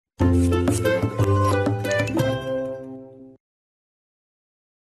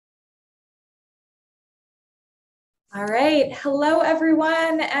All right. Hello,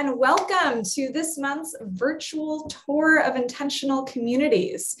 everyone, and welcome to this month's virtual tour of intentional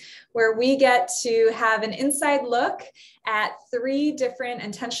communities, where we get to have an inside look at 3 different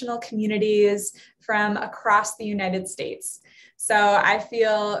intentional communities from across the United States. So I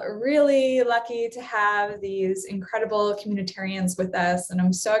feel really lucky to have these incredible communitarians with us, and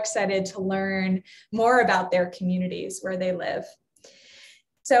I'm so excited to learn more about their communities where they live.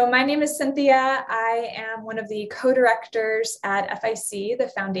 So my name is Cynthia. I am one of the co-directors at FIC,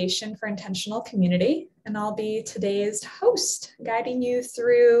 the Foundation for Intentional Community, and I'll be today's host, guiding you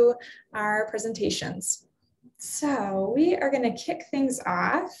through our presentations. So we are going to kick things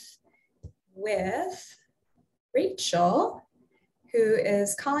off with Rachel, who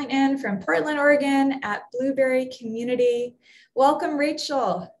is calling in from Portland, Oregon at Blueberry Community. Welcome,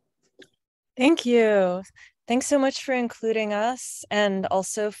 Rachel. Thank you. Thanks so much for including us and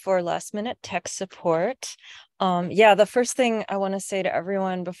also for last minute tech support. The first thing I want to say to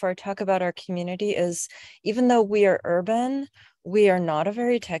everyone before I talk about our community is even though we are urban, we are not a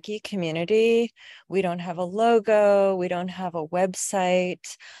very techie community. We don't have a logo. We don't have a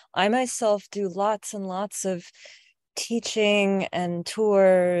website. I myself do lots and lots of teaching and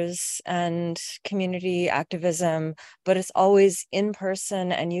tours and community activism, but it's always in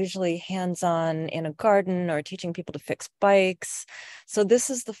person and usually hands-on in a garden or teaching people to fix bikes. So this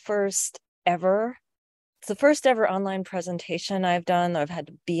is the first ever. It's the first ever online presentation I've done. I've had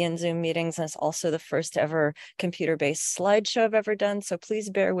to be in Zoom meetings, and it's also the first ever computer-based slideshow I've ever done. So please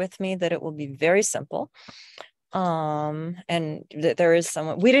bear with me that it will be very simple. And there is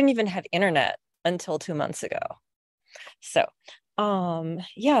someone, we didn't even have internet until 2 months ago. So, so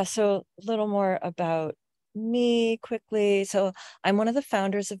a little more about me quickly. So I'm one of the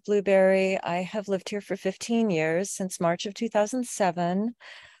founders of Blueberry. I have lived here for 15 years, since March of 2007.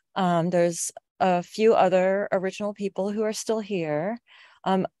 There's a few other original people who are still here.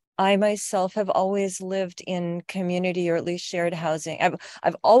 I myself have always lived in community, or at least shared housing.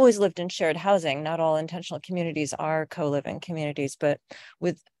 I've always lived in shared housing. Not all intentional communities are co-living communities, but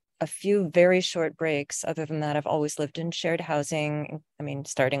with a few very short breaks. Other than that, I've always lived in shared housing. I mean,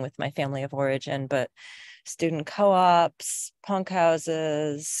 starting with my family of origin, but student co-ops, punk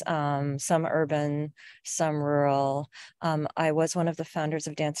houses, some urban, some rural. I was one of the founders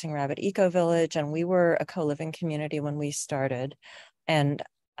of Dancing Rabbit Eco Village, and we were a co-living community when we started. And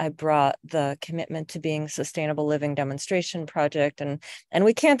I brought the commitment to being sustainable living demonstration project. And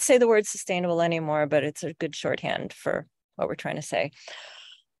we can't say the word sustainable anymore, but it's a good shorthand for what we're trying to say.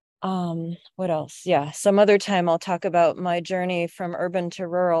 What else? Yeah, some other time I'll talk about my journey from urban to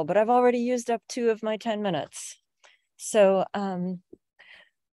rural, but I've already used up 2 of my 10 minutes. So I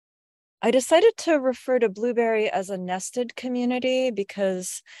decided to refer to Blueberry as a nested community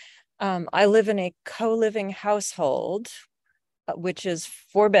because I live in a co-living household, which is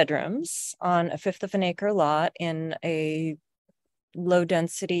 4 bedrooms on a 1/5 of an acre lot in a low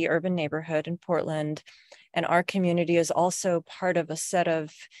density urban neighborhood in Portland. And our community is also part of a set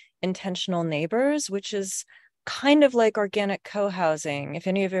of intentional neighbors, which is kind of like organic co-housing. If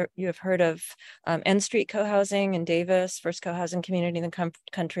any of you have heard of N Street co-housing in Davis, first co-housing community in the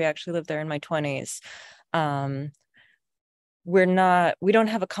country, I actually lived there in my 20s. We don't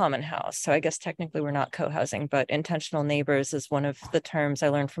have a common house. So I guess technically we're not co-housing, but intentional neighbors is one of the terms I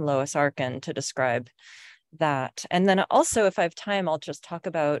learned from Lois Arkin to describe that. And then also, if I have time, I'll just talk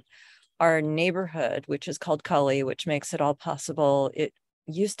about our neighborhood, which is called Cully, which makes it all possible. It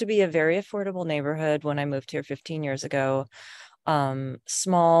used to be a very affordable neighborhood when I moved here 15 years ago.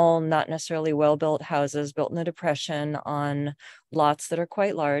 Small, not necessarily well-built houses built in the Depression on lots that are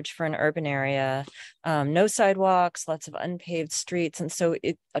quite large for an urban area. No sidewalks, lots of unpaved streets. And so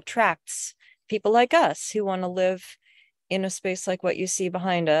it attracts people like us who want to live in a space like what you see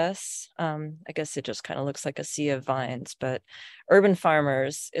behind us. I guess it just kind of looks like a sea of vines, but urban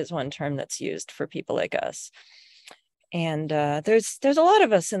farmers is one term that's used for people like us. And there's a lot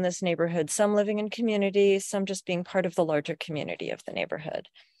of us in this neighborhood, some living in community, some just being part of the larger community of the neighborhood.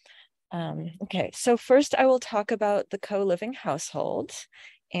 Okay, so first I will talk about the co-living household.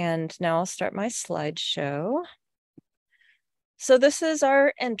 And now I'll start my slideshow. So this is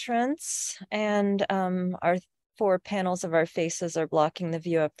our entrance, and our 4 panels of our faces are blocking the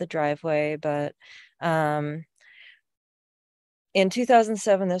view up the driveway, but in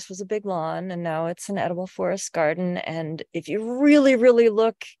 2007, this was a big lawn, and now it's an edible forest garden. And if you really, really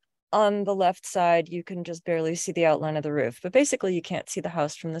look on the left side, you can just barely see the outline of the roof. But basically, you can't see the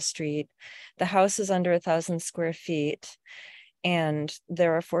house from the street. The house is under 1,000 square feet, and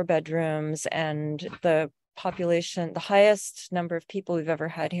there are 4 bedrooms, and the population, the highest number of people we've ever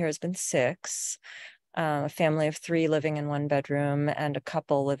had here has been 6. a family of 3 living in 1 bedroom and a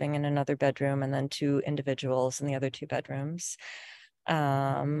couple living in another bedroom, and then 2 individuals in the other 2 bedrooms.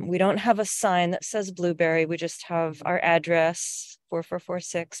 We don't have a sign that says Blueberry. We just have our address,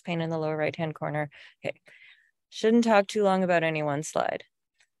 4446, pane in the lower right-hand corner. Okay, shouldn't talk too long about any one slide.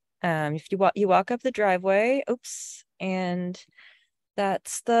 If you walk up the driveway, oops, and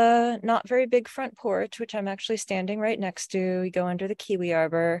that's the not very big front porch, which I'm actually standing right next to. You go under the kiwi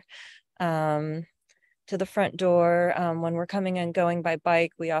arbor to the front door. When we're coming and going by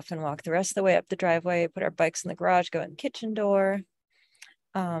bike, we often walk the rest of the way up the driveway, put our bikes in the garage, go in the kitchen door.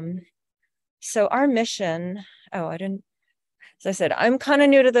 So our mission, as I said, I'm kind of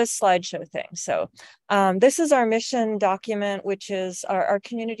new to this slideshow thing. So this is our mission document, which is our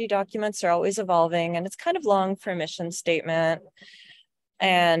community documents are always evolving, and it's kind of long for a mission statement.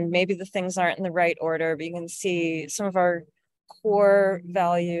 And maybe the things aren't in the right order, but you can see some of our core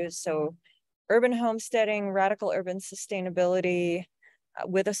values. So urban homesteading, radical urban sustainability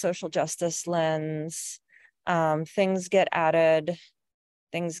with a social justice lens. Things get added,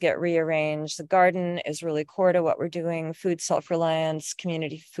 things get rearranged. The garden is really core to what we're doing. Food self-reliance,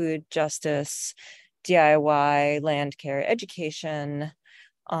 community food justice, DIY, land care, education.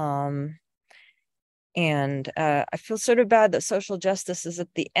 And I feel sort of bad that social justice is at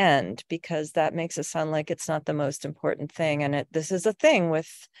the end, because that makes it sound like it's not the most important thing. And this is a thing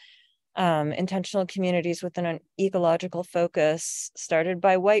with intentional communities with an ecological focus started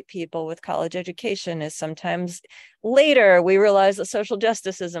by white people with college education, is sometimes later we realize that social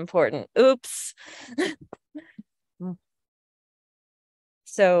justice is important. Oops.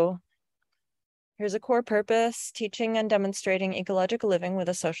 So here's a core purpose: teaching and demonstrating ecological living with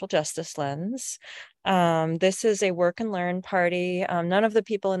a social justice lens. This is a work and learn party. None of the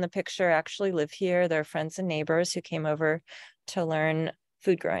people in the picture actually live here. They're friends and neighbors who came over to learn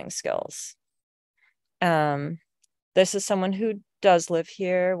food growing skills. This is someone who does live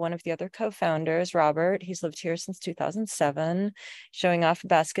here, one of the other co-founders, Robert. He's lived here since 2007, showing off a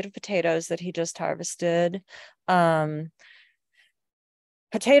basket of potatoes that he just harvested.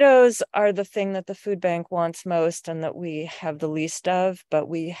 Potatoes are the thing that the food bank wants most and that we have the least of, but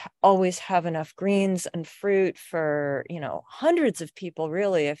we always have enough greens and fruit for, hundreds of people,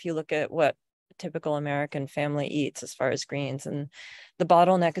 really, if you look at what a typical American family eats as far as greens. And the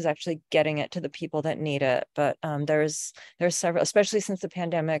bottleneck is actually getting it to the people that need it. But there's several, especially since the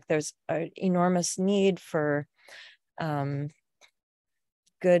pandemic, there's an enormous need for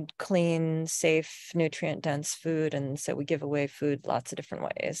good, clean, safe, nutrient-dense food. And so we give away food lots of different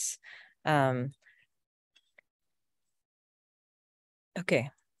ways.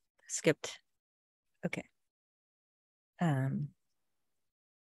 Okay, skipped. Okay. I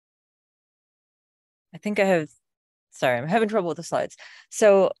think I'm having trouble with the slides.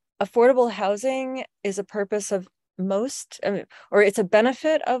 So affordable housing is a purpose of or it's a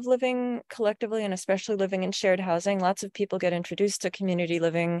benefit of living collectively, and especially living in shared housing. Lots of people get introduced to community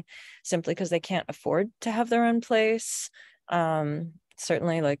living simply because they can't afford to have their own place,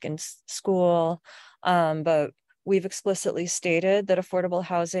 certainly like in school. But we've explicitly stated that affordable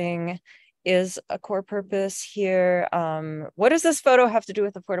housing is a core purpose here. What does this photo have to do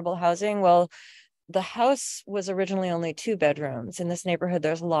with affordable housing? Well, the house was originally only 2 bedrooms. In this neighborhood,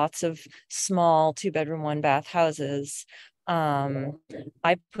 there's lots of small 2-bedroom, 1-bath houses.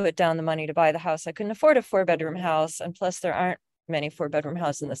 I put down the money to buy the house. I couldn't afford a 4-bedroom house. And plus there aren't many 4-bedroom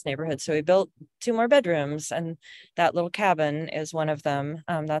houses in this neighborhood. So we built 2 more bedrooms, and that little cabin is one of them.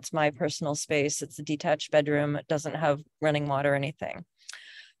 That's my personal space. It's a detached bedroom. It doesn't have running water or anything.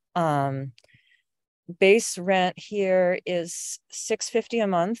 Base rent here is $650 a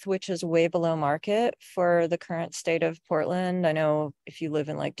month, which is way below market for the current state of Portland. I know if you live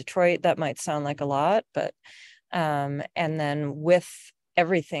in like Detroit, that might sound like a lot, but and then with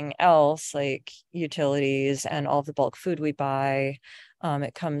everything else like utilities and all the bulk food we buy,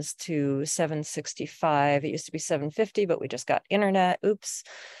 it comes to $765. It used to be $750, but we just got internet. Oops.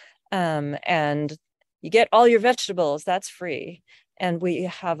 And you get all your vegetables, that's free. And we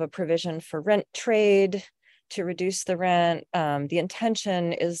have a provision for rent trade to reduce the rent. The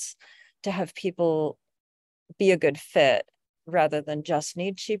intention is to have people be a good fit rather than just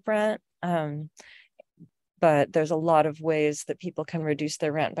need cheap rent. But there's a lot of ways that people can reduce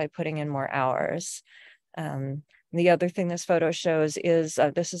their rent by putting in more hours. The other thing this photo shows is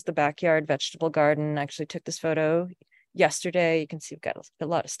this is the backyard vegetable garden. I actually took this photo yesterday. You can see we've got a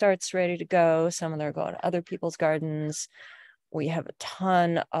lot of starts ready to go. Some of them are going to other people's gardens. We have a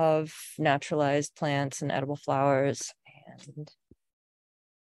ton of naturalized plants and edible flowers. And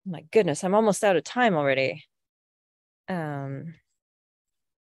my goodness, I'm almost out of time already.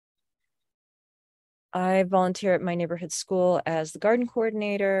 I volunteer at my neighborhood school as the garden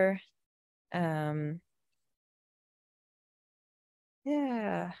coordinator. Yeah.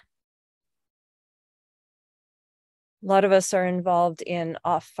 A lot of us are involved in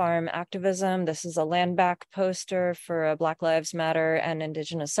off-farm activism. This is a land back poster for a Black Lives Matter and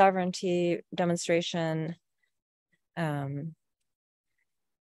Indigenous sovereignty demonstration.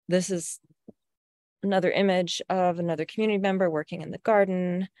 This is another image of another community member working in the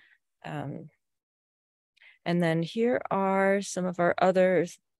garden. And then here are some of our other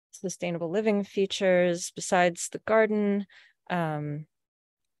sustainable living features besides the garden.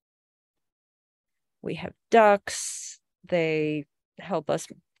 We have ducks. They help us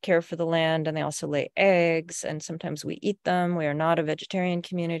care for the land, and they also lay eggs, and sometimes we eat them. We are not a vegetarian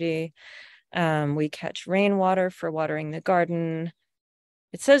community. We catch rainwater for watering the garden.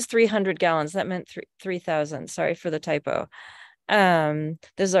 It says 300 gallons. That meant 3,000. Sorry for the typo. This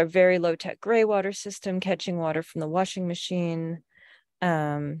is our very low-tech gray water system, catching water from the washing machine.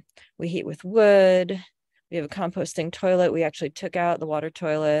 We heat with wood. We have a composting toilet. We actually took out the water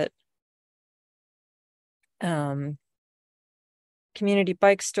toilet. Community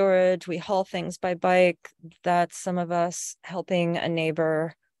bike storage. We haul things by bike. That's some of us helping a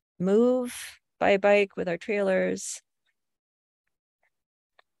neighbor move by bike with our trailers.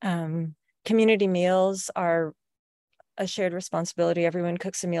 Community meals are a shared responsibility. Everyone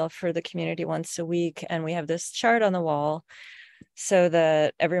cooks a meal for the community once a week, and we have this chart on the wall so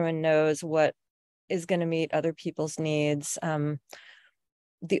that everyone knows what is going to meet other people's needs.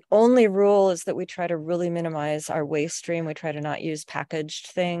 The only rule is that we try to really minimize our waste stream. We try to not use packaged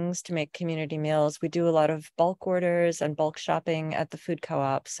things to make community meals. We do a lot of bulk orders and bulk shopping at the food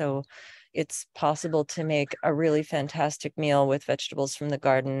co-op. So it's possible to make a really fantastic meal with vegetables from the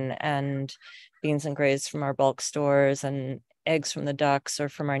garden and beans and grays from our bulk stores and eggs from the ducks or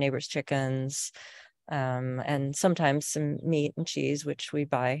from our neighbors' chickens. And sometimes some meat and cheese, which we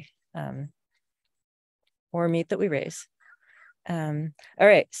buy, or meat that we raise. All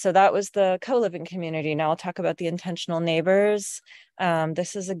right, so that was the co-living community. Now I'll talk about the intentional neighbors.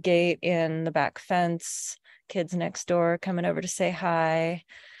 This is a gate in the back fence, kids next door coming over to say hi.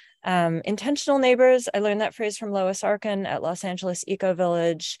 Intentional neighbors, I learned that phrase from Lois Arkin at Los Angeles Eco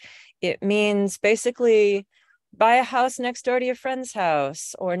Village. It means basically buy a house next door to your friend's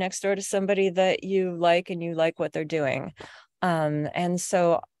house or next door to somebody that you like and you like what they're doing. And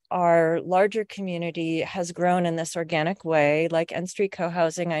so our larger community has grown in this organic way, like N Street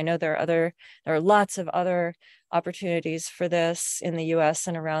cohousing. I know there are lots of other opportunities for this in the US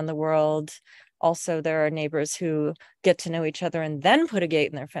and around the world. Also, there are neighbors who get to know each other and then put a gate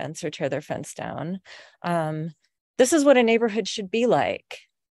in their fence or tear their fence down. This is what a neighborhood should be like.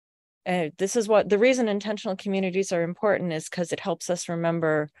 This is what the reason intentional communities are important is because it helps us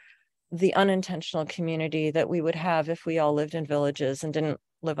remember the unintentional community that we would have if we all lived in villages and didn't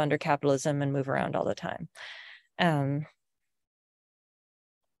live under capitalism and move around all the time.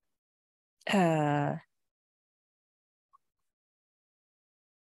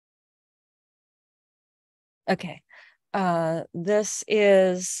 Okay, this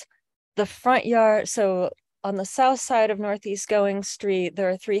is the front yard. So on the south side of Northeast Going Street, there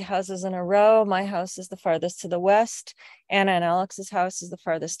are 3 houses in a row. My house is the farthest to the west. Anna and Alex's house is the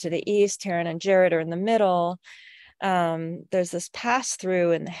farthest to the east. Taryn and Jared are in the middle. There's this pass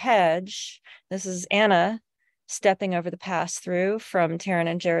through in the hedge. This is Anna stepping over the pass through from Taryn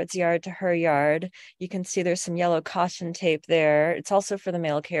and Jared's yard to her yard. You can see there's some yellow caution tape there. It's also for the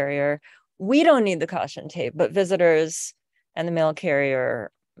mail carrier. We don't need the caution tape, but visitors and the mail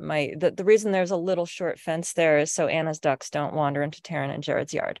carrier might. The reason there's a little short fence there is so Anna's ducks don't wander into Taryn and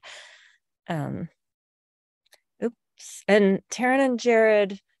Jared's yard. Oops. And Taryn and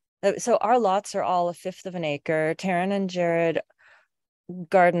Jared, so our lots are all 1/5 of an acre. Taryn and Jared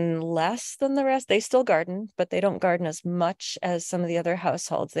garden less than the rest. They still garden, but they don't garden as much as some of the other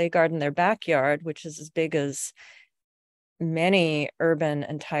households. They garden their backyard, which is as big as many urban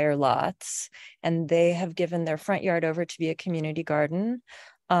entire lots, and they have given their front yard over to be a community garden.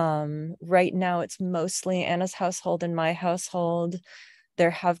 Right now it's mostly Anna's household and my household. There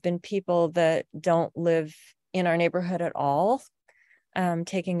have been people that don't live in our neighborhood at all,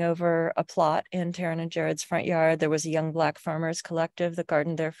 taking over a plot in Taryn and Jared's front yard. There was a young Black farmers collective that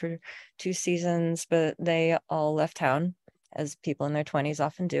gardened there for 2 seasons, but they all left town, as people in their 20s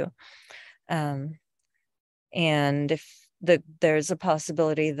often do. And if there's a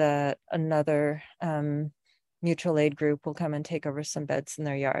possibility that another mutual aid group will come and take over some beds in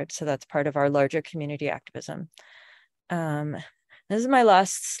their yard. So that's part of our larger community activism. This is my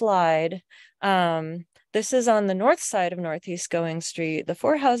last slide. this is on the north side of Northeast Going Street. The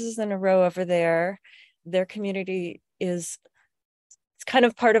 4 houses in a row over there, their community is, it's kind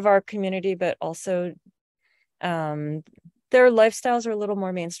of part of our community, but also their lifestyles are a little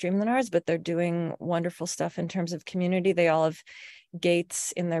more mainstream than ours, but they're doing wonderful stuff in terms of community. They all have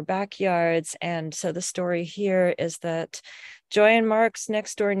gates in their backyards. And so the story here is that Joy and Mark's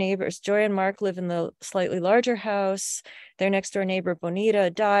next door neighbors, Joy and Mark live in the slightly larger house. Their next door neighbor, Bonita,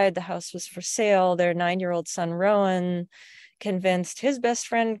 died. The house was for sale. Their 9-year-old son, Rowan, convinced his best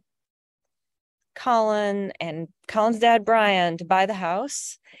friend, Colin, and Colin's dad, Brian, to buy the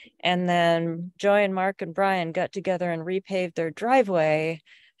house. And then Joy and Mark and Brian got together and repaved their driveway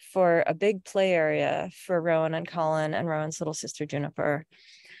for a big play area for Rowan and Colin and Rowan's little sister, Juniper.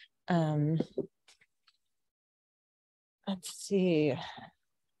 Let's see.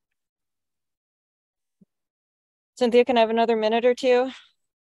 Cynthia, can I have another minute or two?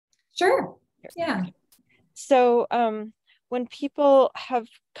 Sure. Yeah. So when people have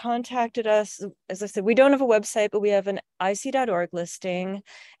contacted us, as I said, we don't have a website, but we have an ic.org listing.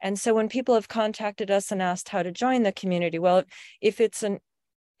 And so when people have contacted us and asked how to join the community, well, if it's an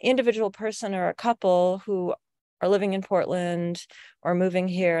individual person or a couple who are living in Portland or moving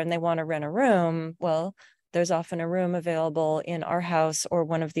here and they want to rent a room, well, there's often a room available in our house or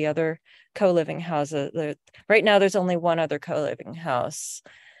one of the other co-living houses. Right now, there's only one other co-living house,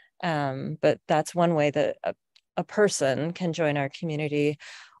 but that's one way that a person can join our community.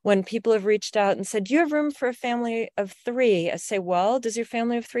 When people have reached out and said, do you have room for a family of 3? I say, well, does your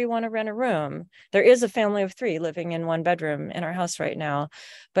family of 3 want to rent a room? There is a family of 3 living in 1 bedroom in our house right now.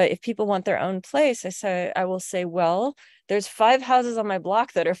 But if people want their own place, I will say, well, there's 5 houses on my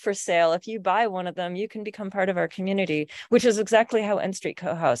block that are for sale. If you buy one of them, you can become part of our community, which is exactly how N Street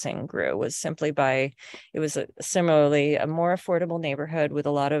Co-housing grew, was simply by, it was similarly a more affordable neighborhood with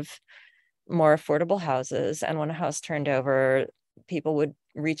a lot of more affordable houses. And when a house turned over, people would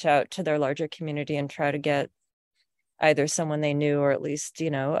reach out to their larger community and try to get either someone they knew or at least,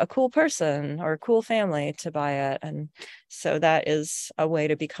 a cool person or a cool family to buy it. And so that is a way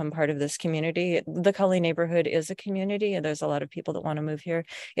to become part of this community. The Cully neighborhood is a community, and there's a lot of people that want to move here.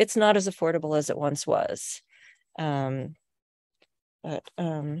 It's not as affordable as it once was. Yeah,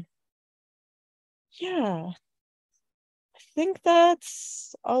 I think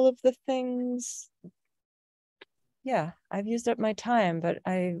that's all of the things. Yeah, I've used up my time, but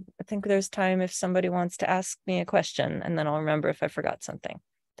I think there's time if somebody wants to ask me a question, and then I'll remember if I forgot something.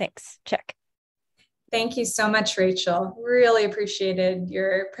 Thanks. Check. Thank you so much, Rachel. Really appreciated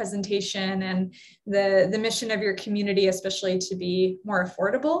your presentation and the mission of your community, especially to be more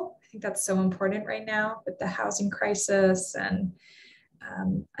affordable. I think that's so important right now with the housing crisis and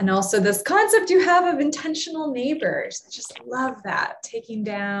also this concept you have of intentional neighbors. I just love that, taking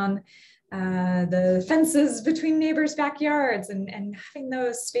down the fences between neighbors' backyards and having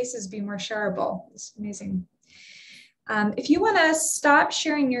those spaces be more shareable. It's amazing. If you want to stop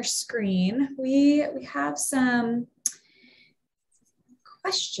sharing your screen, we have some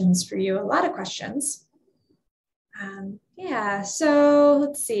questions for you, a lot of questions. Yeah, so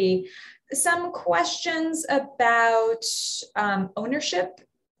let's see. Some questions about ownership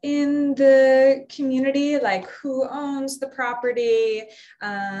in the community, like who owns the property,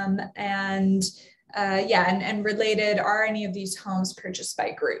 and related, are any of these homes purchased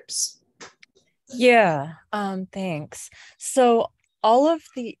by groups? Yeah, thanks. So all of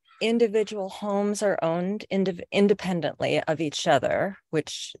the individual homes are owned independently of each other,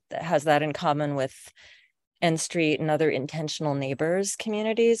 which has that in common with N Street and other intentional neighbors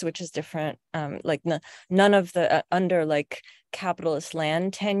communities, which is different. None of the under capitalist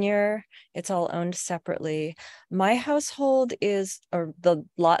land tenure, it's all owned separately. My household or the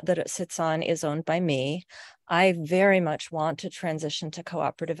lot that it sits on is owned by me. I very much want to transition to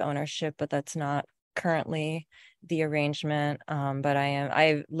cooperative ownership, but that's not currently the arrangement. But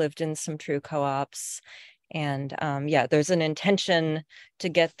I've lived in some true co-ops, and there's an intention to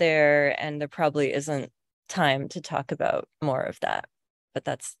get there, and there probably isn't time to talk about more of that, but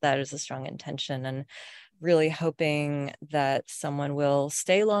that is a strong intention, and really hoping that someone will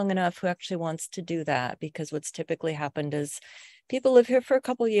stay long enough who actually wants to do that, because what's typically happened is people live here for a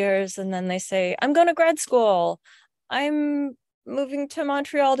couple years and then they say, I'm going to grad school, I'm moving to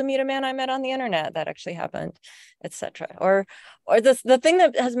Montreal to meet a man I met on the internet. That actually happened, etc. Or the thing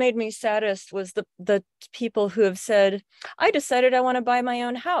that has made me saddest was the people who have said, I decided I want to buy my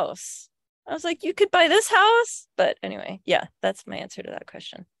own house. I was like, you could buy this house. But anyway, yeah, that's my answer to that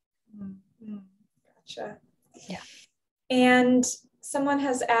question. Mm-hmm. Gotcha. Yeah. And someone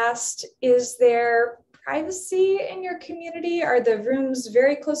has asked, is there privacy in your community? Are the rooms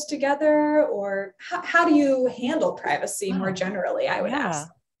very close together, or how do you handle privacy more generally, I would ask?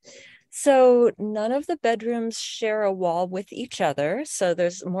 So none of the bedrooms share a wall with each other. So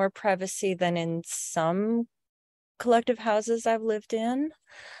there's more privacy than in some collective houses I've lived in.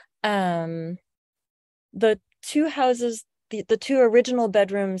 The two houses, the two original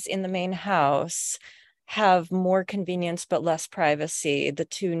bedrooms in the main house have more convenience but less privacy. The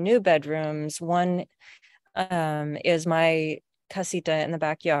two new bedrooms, one is my casita in the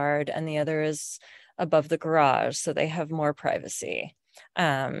backyard and the other is above the garage. So they have more privacy.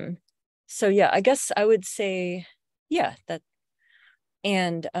 So yeah, I guess I would say, yeah, that.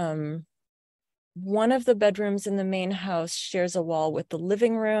 And one of the bedrooms in the main house shares a wall with the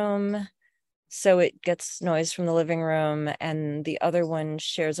living room. So it gets noise from the living room, and the other one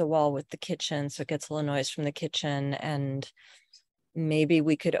shares a wall with the kitchen. So it gets a little noise from the kitchen, and maybe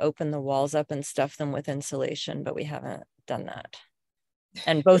we could open the walls up and stuff them with insulation, but we haven't done that.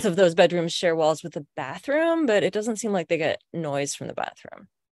 And both of those bedrooms share walls with the bathroom, but it doesn't seem like they get noise from the bathroom.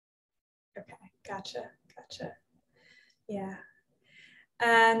 Okay, gotcha. Yeah.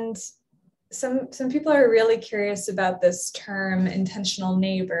 And some people are really curious about this term, intentional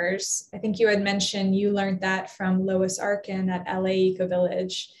neighbors. I think you had mentioned you learned that from Lois Arkin at LA Eco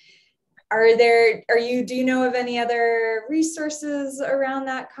Village. Do you know of any other resources around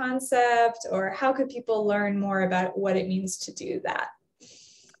that concept, or how could people learn more about what it means to do that?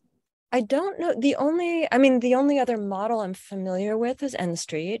 I don't know. The only other model I'm familiar with is N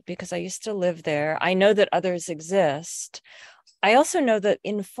Street, because I used to live there. I know that others exist. I also know that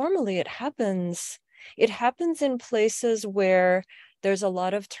informally it happens in places where there's a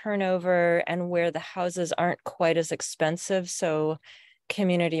lot of turnover and where the houses aren't quite as expensive. So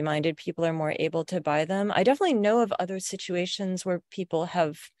community-minded people are more able to buy them. I definitely know of other situations where people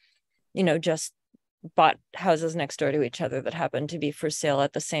have, just bought houses next door to each other that happened to be for sale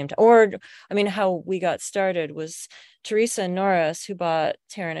at the same time. Or, how we got started was Teresa and Norris, who bought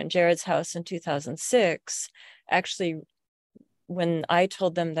Taryn and Jared's house in 2006, actually, when I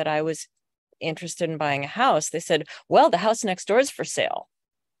told them that I was interested in buying a house, they said, well, the house next door is for sale.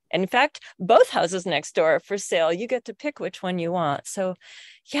 And in fact, both houses next door are for sale. You get to pick which one you want. So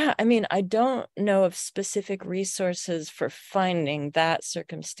yeah, I don't know of specific resources for finding that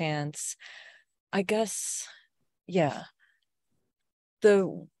circumstance. I guess, yeah. I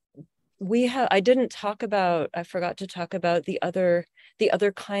forgot to talk about the other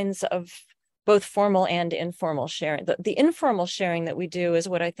kinds of both formal and informal sharing. The informal sharing that we do is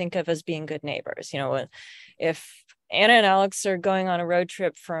what I think of as being good neighbors. If Anna and Alex are going on a road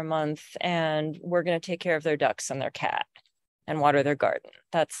trip for a month and we're going to take care of their ducks and their cat and water their garden,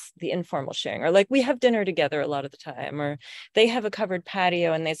 that's the informal sharing. Or like we have dinner together a lot of the time, or they have a covered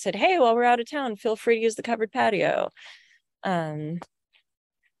patio and they said, hey, while we're out of town, feel free to use the covered patio.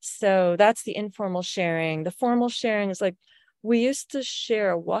 So that's the informal sharing. The formal sharing is like, we used to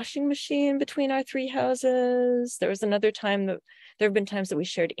share a washing machine between our three houses. There was another time that there have been times that we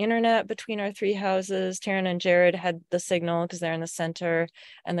shared internet between our three houses. Taryn and Jared had the signal because they're in the center,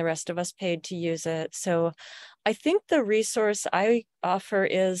 and the rest of us paid to use it. So I think the resource I offer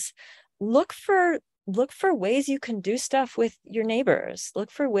is look for ways you can do stuff with your neighbors.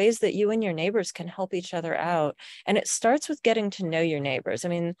 Look for ways that you and your neighbors can help each other out. And it starts with getting to know your neighbors.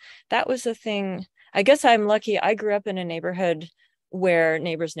 That was the thing. I guess I'm lucky. I grew up in a neighborhood where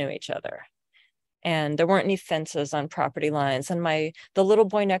neighbors knew each other and there weren't any fences on property lines. And the little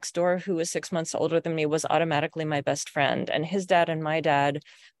boy next door, who was 6 months older than me, was automatically my best friend. And his dad and my dad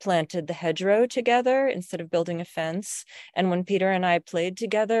planted the hedgerow together instead of building a fence. And when Peter and I played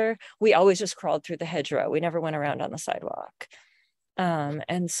together, we always just crawled through the hedgerow. We never went around on the sidewalk.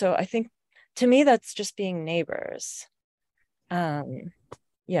 And so I think, to me, that's just being neighbors.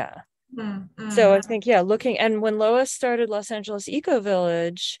 Yeah. Mm-hmm. So I think, looking, and when Lois started Los Angeles Eco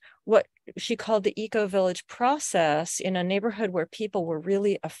Village, what she called the Eco Village process in a neighborhood where people were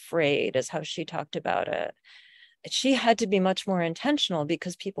really afraid, is how she talked about it. She had to be much more intentional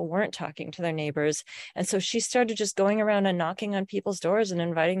because people weren't talking to their neighbors. And so she started just going around and knocking on people's doors and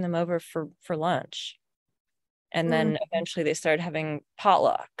inviting them over for lunch. And then eventually they started having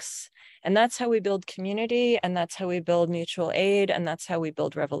potlucks. And that's how we build community, and that's how we build mutual aid, and that's how we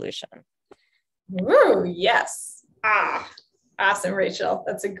build revolution. Woo, yes. Awesome, Rachel.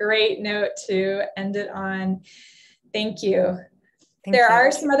 That's a great note to end it on. Thank you. There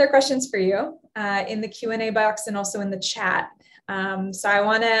are some other questions for you in the Q&A box and also in the chat. So I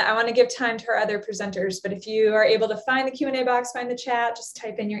want to give time to our other presenters, but if you are able to find the Q&A box, find the chat, just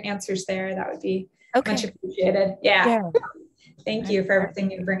type in your answers there. That would be much appreciated. Yeah. Thank you for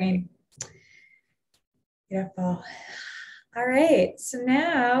everything you're bringing. Beautiful. All right, so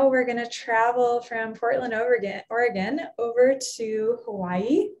now we're going to travel from Portland, Oregon, over to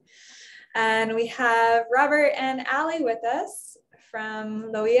Hawaii. And we have Robert and Allie with us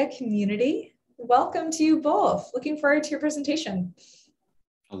from Lolia community. Welcome to you both. Looking forward to your presentation.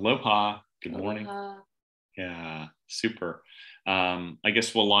 Aloha. Good morning. Aloha. Yeah, super. I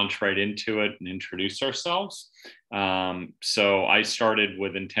guess we'll launch right into it and introduce ourselves. So I started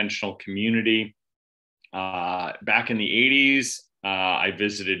with intentional community back in the 80s. I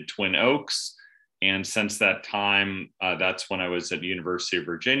visited Twin Oaks, and since that time, that's when I was at the University of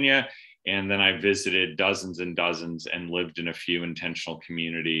Virginia. And then I visited dozens and dozens and lived in a few intentional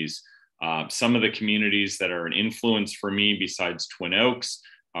communities. Some of the communities that are an influence for me besides Twin Oaks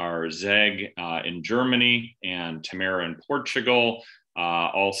are Zeg in Germany and Tamara in Portugal.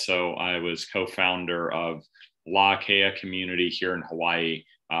 Also, I was co-founder of Lolia community here in Hawaii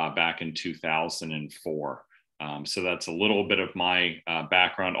back in 2004. So that's a little bit of my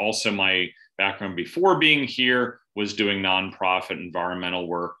background. Also, my background before being here was doing nonprofit environmental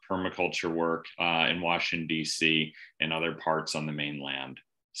work, permaculture work in Washington, D.C. and other parts on the mainland.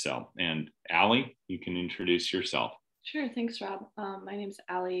 So, and Allie, you can introduce yourself. Sure, thanks, Rob. My name is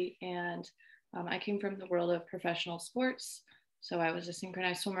Allie, and I came from the world of professional sports. So I was a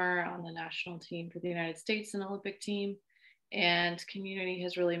synchronized swimmer on the national team for the United States and Olympic team. And community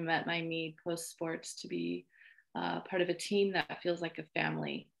has really met my need post-sports to be part of a team that feels like a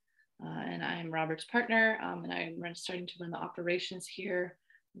family. And I'm Robert's partner, and I'm starting to run the operations here.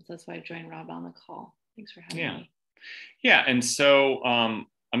 So that's why I joined Rob on the call. Thanks for having me. Yeah, and so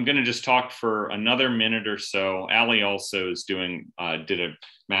I'm going to just talk for another minute or so. Allie also is did a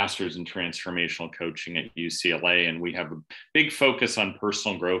master's in transformational coaching at UCLA, and we have a big focus on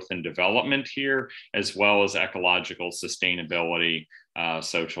personal growth and development here, as well as ecological sustainability,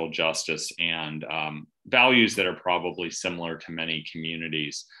 social justice, and values that are probably similar to many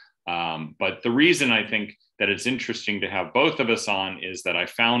communities. But the reason I think that it's interesting to have both of us on is that I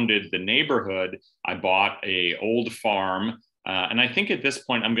founded the neighborhood. I bought an old farm. And I think at this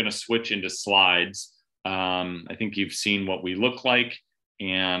point, I'm going to switch into slides. I think you've seen what we look like.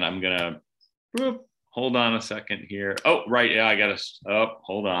 And I'm going to, hold on a second here. Oh, right. Yeah,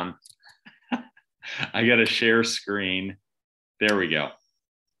 hold on. I got to share screen. There we go.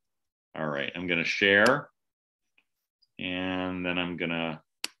 All right. I'm going to share. And then I'm going to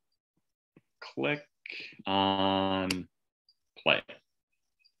click on play.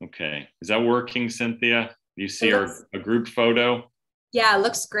 Okay. Is that working, Cynthia? You see a group photo? Yeah, it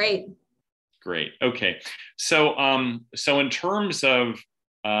looks great. Great. Okay. So in terms of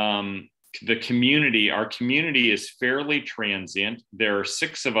the community, our community is fairly transient. There are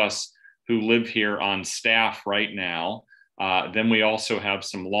 6 of us who live here on staff right now. Then we also have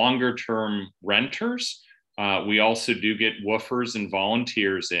some longer term renters. We also do get woofers and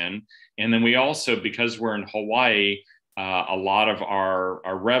volunteers in. And then we also, because we're in Hawaii, a lot of our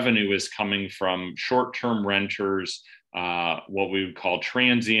revenue is coming from short-term renters, what we would call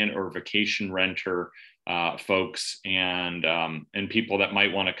transient or vacation renter folks, and people that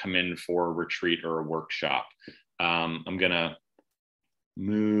might want to come in for a retreat or a workshop. I'm going to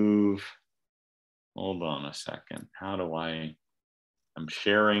move. Hold on a second. I'm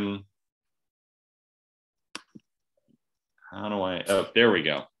sharing. Oh, there we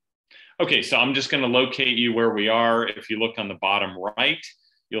go. Okay, so I'm just going to locate you where we are. If you look on the bottom right,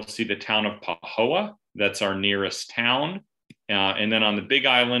 you'll see the town of Pahoa. That's our nearest town. And then on the Big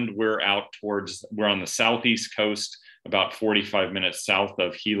Island, we're on the southeast coast, about 45 minutes south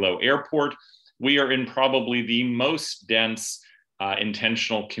of Hilo Airport. We are in probably the most dense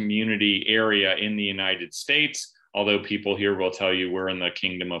intentional community area in the United States, although people here will tell you we're in the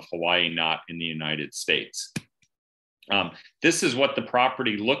Kingdom of Hawaii, not in the United States. This is what the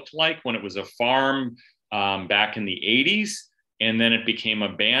property looked like when it was a farm back in the 80s, and then it became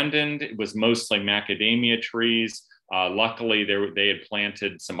abandoned. It was mostly macadamia trees. Luckily, they had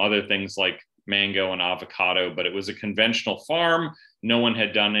planted some other things like mango and avocado, but it was a conventional farm. No one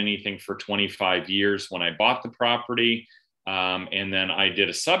had done anything for 25 years when I bought the property. And then I did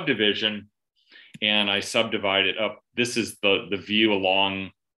a subdivision, and I subdivided up. This is the view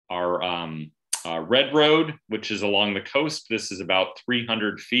along our Red Road, which is along the coast. This is about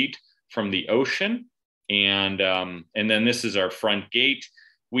 300 feet from the ocean. And then this is our front gate.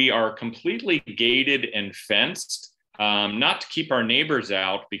 We are completely gated and fenced, not to keep our neighbors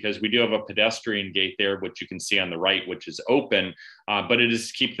out, because we do have a pedestrian gate there, which you can see on the right, which is open, but it is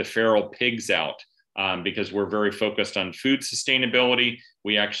to keep the feral pigs out, because we're very focused on food sustainability.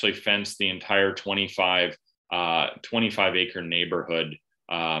 We actually fence the entire 25 acre neighborhood.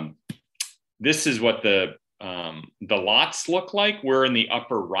 This is what the the lots look like. We're in the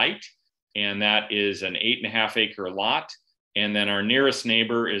upper right, and that is an 8.5 acre lot. And then our nearest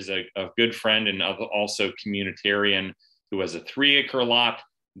neighbor is a good friend and also communitarian who has a 3 acre lot.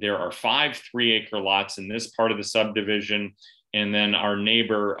 There are 5 3 acre lots in this part of the subdivision. And then our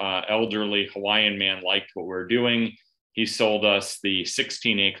neighbor, elderly Hawaiian man, liked what we're doing. He sold us the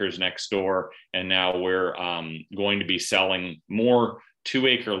 16 acres next door. And now we're going to be selling more 2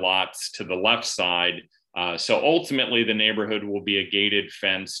 acre lots to the left side. So ultimately the neighborhood will be a gated,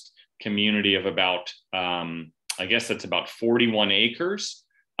 fenced community of about, I guess that's about 41 acres.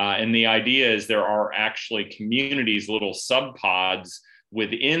 And the idea is there are actually communities, little subpods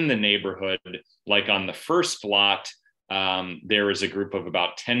within the neighborhood. Like on the first lot, there is a group of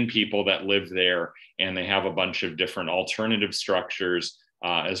about 10 people that live there, and they have a bunch of different alternative structures,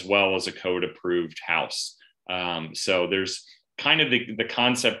 as well as a code approved house. So there's kind of the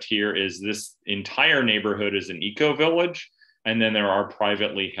concept here is this entire neighborhood is an eco village, and then there are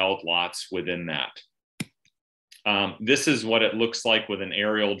privately held lots within that. This is what it looks like with an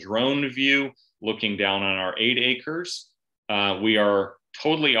aerial drone view looking down on our 8 acres. We are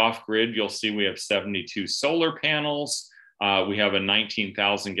totally off grid. You'll see we have 72 solar panels. We have a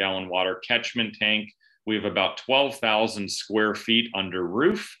 19,000 gallon water catchment tank. We have about 12,000 square feet under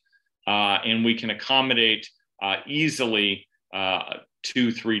roof, and we can accommodate easily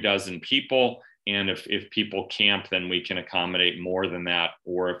 2-3 dozen people. And if people camp, then we can accommodate more than that,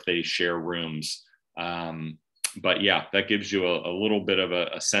 or if they share rooms. But yeah, that gives you a little bit of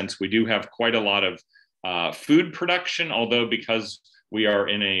a sense. We do have quite a lot of food production, although because we are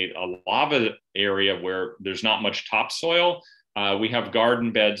in a lava area where there's not much topsoil, we have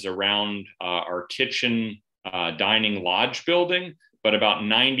garden beds around our kitchen dining lodge building, but about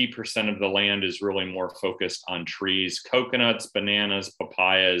 90% of the land is really more focused on trees, coconuts, bananas,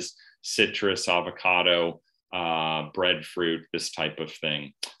 papayas, citrus, avocado, breadfruit, this type of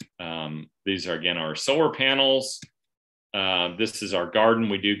thing. These are, again, our solar panels. This is our garden.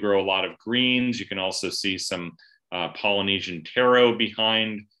 We do grow a lot of greens. You can also see some Polynesian taro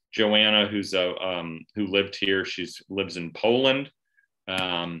behind Joanna, who lived here. She lives in Poland.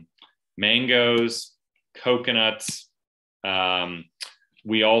 Mangoes, coconuts.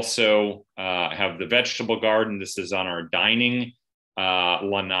 We also have the vegetable garden. This is on our dining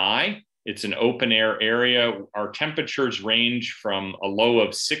lanai. It's an open air area. Our temperatures range from a low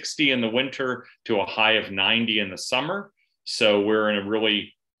of 60 in the winter to a high of 90 in the summer. So we're in a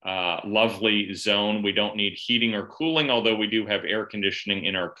really lovely zone. We don't need heating or cooling, although we do have air conditioning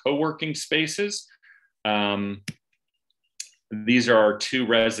in our co-working spaces. These are our 2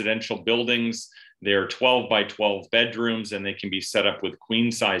 residential buildings. They're 12 by 12 bedrooms, and they can be set up with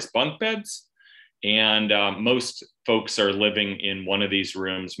queen size bunk beds. And most folks are living in one of these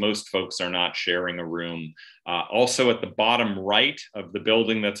rooms. Most folks are not sharing a room. Also at the bottom right of the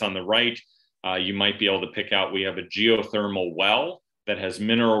building that's on the right, you might be able to pick out, we have a geothermal well that has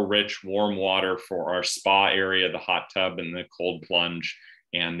mineral rich warm water for our spa area, the hot tub and the cold plunge,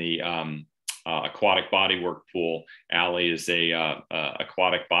 and the aquatic bodywork pool. Allie is a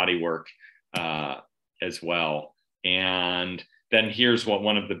aquatic bodywork as well. And then here's what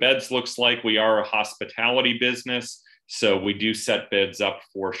one of the beds looks like. We are a hospitality business, so we do set beds up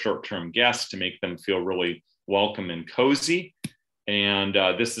for short-term guests to make them feel really welcome and cozy. And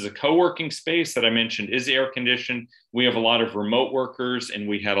this is a co-working space that I mentioned is air conditioned. We have a lot of remote workers, and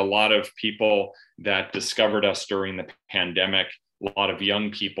we had a lot of people that discovered us during the pandemic, a lot of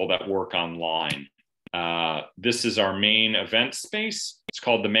young people that work online. This is our main event space. It's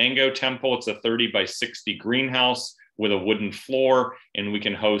called the Mango Temple. It's a 30 by 60 greenhouse with a wooden floor, and we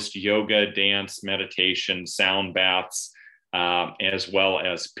can host yoga, dance, meditation, sound baths, as well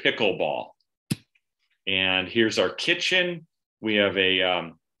as pickleball. And here's our kitchen. We have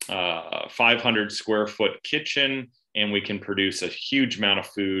a 500 square foot kitchen, and we can produce a huge amount of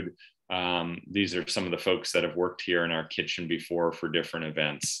food. These are some of the folks that have worked here in our kitchen before for different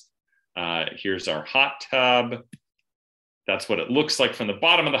events. Here's our hot tub. That's what it looks like from the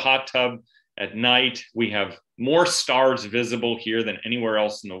bottom of the hot tub. At night, we have more stars visible here than anywhere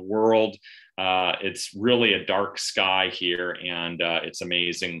else in the world. It's really a dark sky here, and it's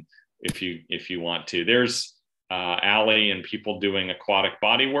amazing if you want to. There's Allie and people doing aquatic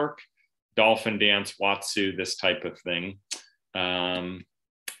bodywork, dolphin dance, Watsu, this type of thing. And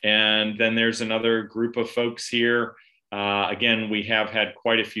then there's another group of folks here. Again, we have had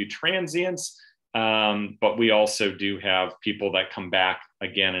quite a few transients, but we also do have people that come back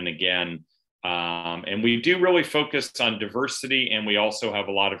again and again. And we do really focus on diversity, and we also have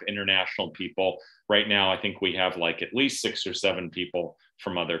a lot of international people. Right now, I think we have like at least 6 or 7 people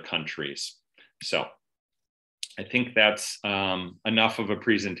from other countries. So I think that's enough of a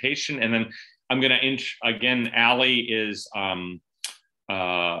presentation. And then I'm going to again, Allie is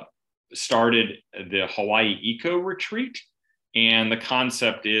started the Hawaii Eco Retreat. And the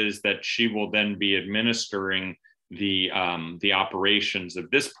concept is that she will then be administering the operations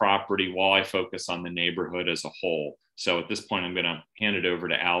of this property while I focus on the neighborhood as a whole. So at this point, I'm going to hand it over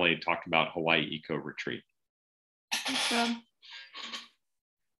to Allie to talk about Hawaii Eco Retreat. Thanks, Rob.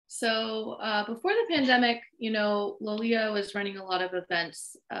 So before the pandemic, Lolia was running a lot of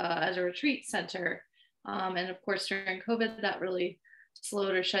events as a retreat center. And of course, during COVID, that really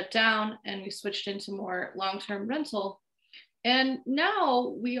slowed or shut down, and we switched into more long-term rental. And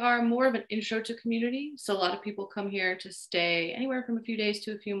now we are more of an intro to community. So a lot of people come here to stay anywhere from a few days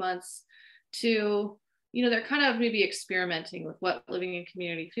to a few months to, they're kind of maybe experimenting with what living in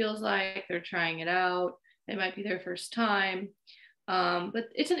community feels like. They're trying it out. It might be their first time. But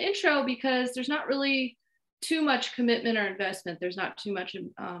it's an intro because there's not really too much commitment or investment. There's not too much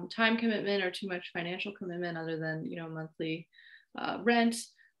time commitment or too much financial commitment other than, monthly rent.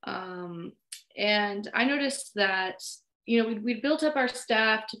 And I noticed that, we built up our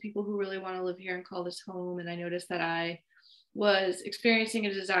staff to people who really want to live here and call this home. And I noticed that I was experiencing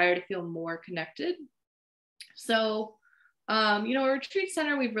a desire to feel more connected. So, a retreat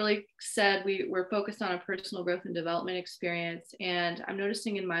center, we've really said we're focused on a personal growth and development experience. And I'm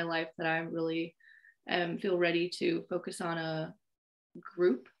noticing in my life that I really feel ready to focus on a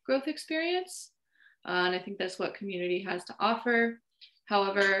group growth experience. And I think that's what community has to offer.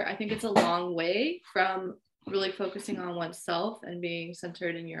 However, I think it's a long way from really focusing on oneself and being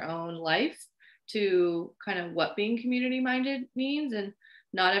centered in your own life to kind of what being community minded means. And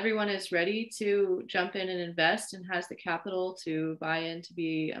not everyone is ready to jump in and invest and has the capital to buy in to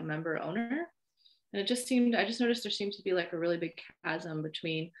be a member owner. And I just noticed there seemed to be like a really big chasm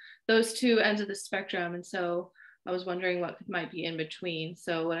between those two ends of the spectrum. And so I was wondering what might be in between.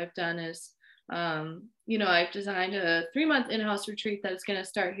 So what I've done is, I've designed a 3-month in-house retreat that's going to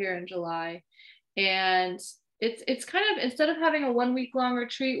start here in July. And it's kind of, instead of having a 1-week-long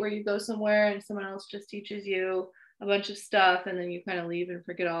retreat where you go somewhere and someone else just teaches you a bunch of stuff and then you kind of leave and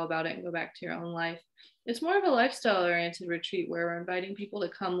forget all about it and go back to your own life, it's more of a lifestyle oriented retreat where we're inviting people to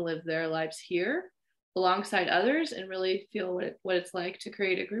come live their lives here alongside others and really feel what it's like to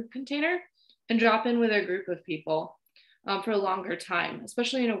create a group container and drop in with a group of people for a longer time,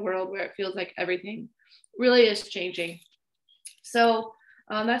 especially in a world where it feels like everything really is changing. So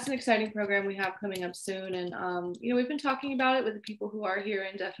that's an exciting program we have coming up soon. And, we've been talking about it with the people who are here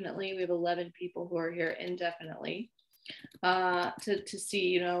indefinitely. We have 11 people who are here indefinitely to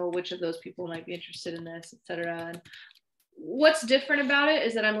see, which of those people might be interested in this, et cetera. And what's different about it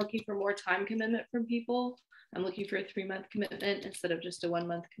is that I'm looking for more time commitment from people. I'm looking for a 3-month commitment instead of just a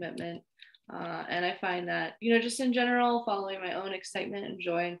 1-month commitment. And I find that, just in general, following my own excitement and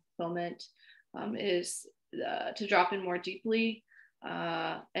joy and fulfillment is to drop in more deeply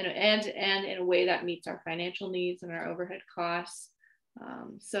and in a way that meets our financial needs and our overhead costs.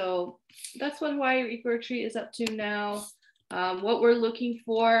 So that's what Hawaii Eco Retreat is up to now. What we're looking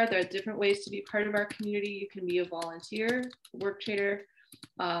for, there are different ways to be part of our community. You can be a volunteer, work trader,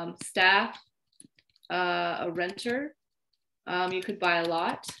 staff, a renter. You could buy a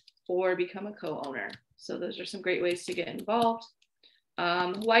lot or become a co-owner. So those are some great ways to get involved.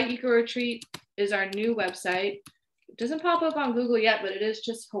 Hawaii Eco Retreat is our new website. It doesn't pop up on Google yet, but it is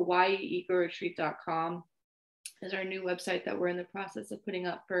just hawaiieecoretreat.com is our new website that we're in the process of putting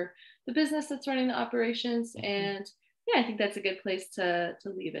up for the business that's running the operations. And yeah, I think that's a good place to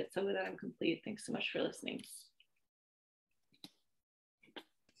leave it. So with that, I'm complete. Thanks so much for listening.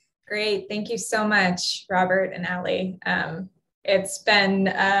 Great. Thank you so much, Robert and Allie. It's been,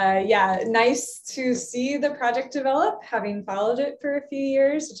 nice to see the project develop, having followed it for a few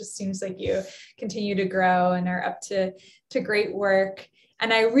years. It just seems like you continue to grow and are up to great work.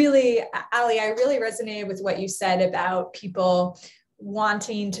 And Allie, I really resonated with what you said about people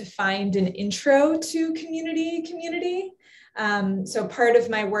wanting to find an intro to community. So part of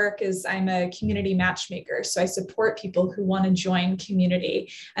my work is I'm a community matchmaker. So I support people who want to join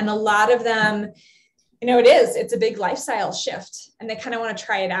community. And a lot of them, it's a big lifestyle shift and they kind of want to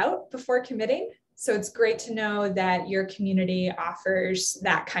try it out before committing. So it's great to know that your community offers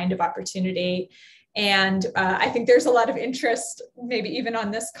that kind of opportunity. And I think there's a lot of interest, maybe even on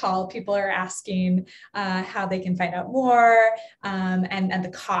this call, people are asking how they can find out more and the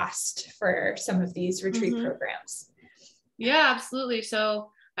cost for some of these retreat programs. Yeah, absolutely. So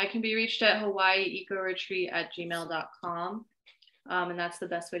I can be reached at hawaiieecoretreat@gmail.com. And that's the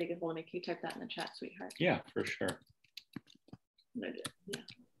best way to get hold of me. Can you type that in the chat, sweetheart? Yeah, for sure. Yeah.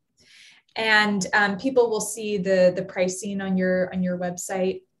 And people will see the pricing on your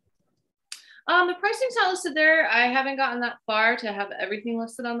website. The pricing's not listed there. I haven't gotten that far to have everything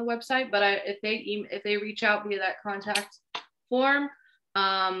listed on the website, but if they reach out via that contact form,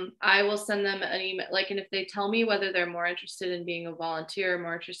 I will send them an email. And if they tell me whether they're more interested in being a volunteer,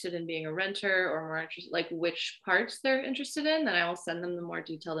 more interested in being a renter, or more interested, which parts they're interested in, then I will send them the more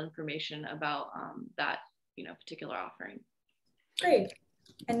detailed information about that, particular offering. Great.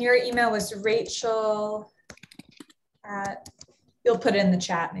 And your email was Rachel you'll put it in the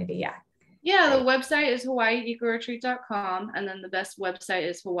chat maybe, yeah. Yeah, the website is hawaiiecoretreat.com, and then the best website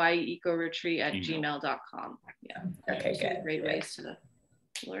is hawaiiecoretreat@gmail.com. Yeah. Okay, good. Great ways to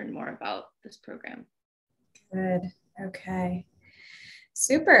learn more about this program. Good. Okay.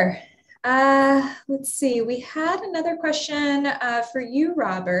 Super. Let's see. We had another question for you,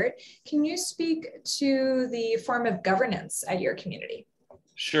 Robert. Can you speak to the form of governance at your community?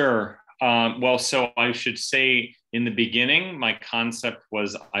 Sure. Well, so I should say in the beginning, my concept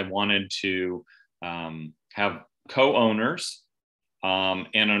was I wanted to have co-owners. And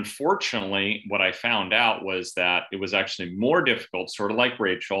unfortunately, what I found out was that it was actually more difficult, sort of like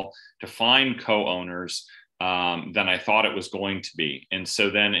Rachel, to find co-owners than I thought it was going to be. And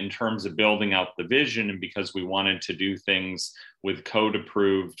so then in terms of building out the vision, and because we wanted to do things with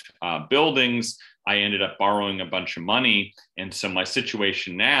code-approved buildings, I ended up borrowing a bunch of money. And so my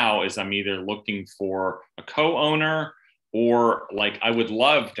situation now is I'm either looking for a co-owner, or I would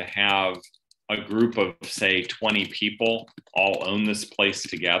love to have a group of, say, 20 people all own this place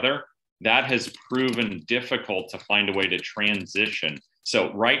together. That has proven difficult to find a way to transition.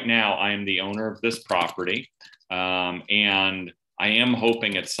 So right now I am the owner of this property, and I am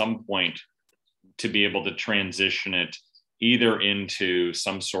hoping at some point to be able to transition it either into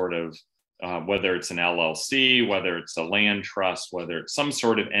some sort of, whether it's an LLC, whether it's a land trust, whether it's some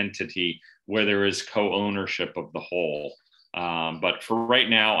sort of entity where there is co-ownership of the whole. But for right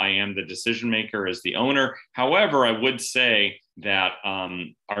now, I am the decision maker as the owner. However, I would say that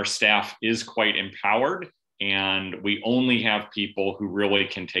our staff is quite empowered, and we only have people who really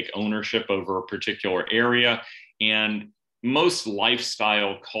can take ownership over a particular area. And most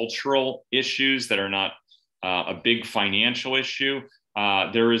lifestyle, cultural issues that are not a big financial issue,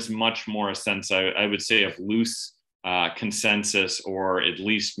 there is much more a sense, I would say, of loose consensus, or at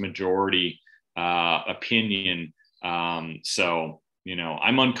least majority opinion. So,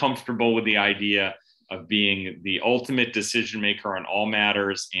 I'm uncomfortable with the idea of being the ultimate decision maker on all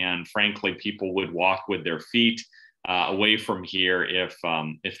matters. And frankly, people would walk with their feet away from here if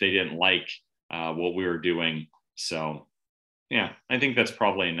they didn't like what we were doing. So, yeah, I think that's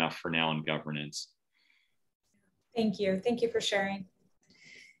probably enough for now in governance. Thank you. Thank you for sharing.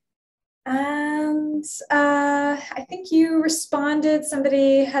 And I think you responded,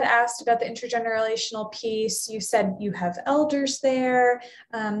 somebody had asked about the intergenerational piece. You said you have elders there.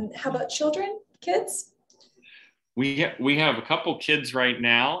 How about children, kids? We have a couple kids right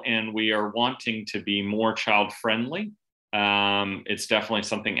now, and we are wanting to be more child friendly. It's definitely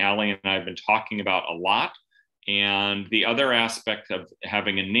something Allie and I have been talking about a lot. And the other aspect of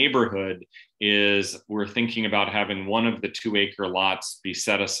having a neighborhood is we're thinking about having one of the 2-acre lots be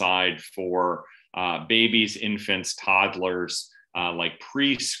set aside for babies, infants, toddlers, like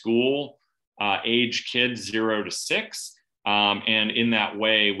preschool age kids 0 to 6. And in that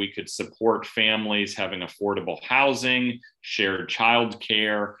way, we could support families having affordable housing, shared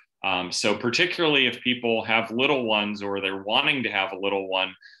childcare. So particularly if people have little ones, or they're wanting to have a little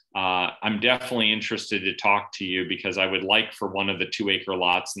one, I'm definitely interested to talk to you, because I would like for one of the 2-acre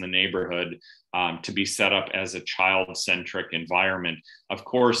lots in the neighborhood to be set up as a child-centric environment. Of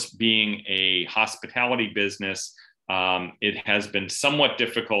course, being a hospitality business, it has been somewhat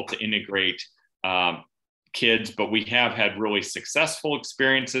difficult to integrate kids, but we have had really successful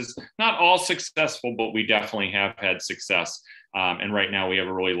experiences. Not all successful, but we definitely have had success. And right now we have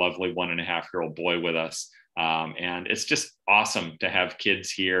a really lovely 1.5-year-old boy with us. And it's just awesome to have kids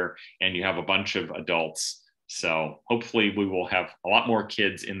here, and you have a bunch of adults. So hopefully we will have a lot more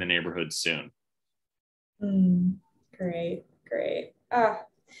kids in the neighborhood soon. Great, great. Oh,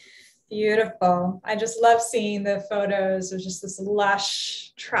 beautiful. I just love seeing the photos of just this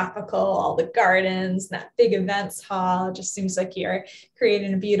lush, tropical, all the gardens, and that big events hall. It just seems like you're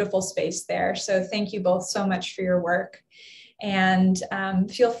creating a beautiful space there. So thank you both so much for your work. And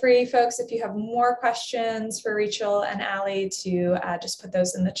feel free, folks, if you have more questions for Rachel and Allie, to just put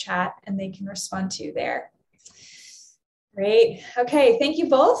those in the chat and they can respond to you there. Great. Okay, thank you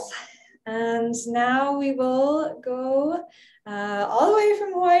both. And now we will go all the way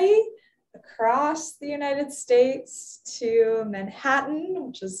from Hawaii across the United States to Manhattan,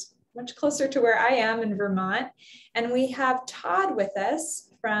 which is much closer to where I am in Vermont. And we have Todd with us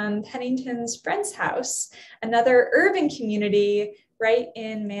from Penington's Friends House, another urban community right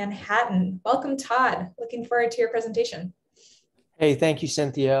in Manhattan. Welcome, Todd. Looking forward to your presentation. Hey, thank you,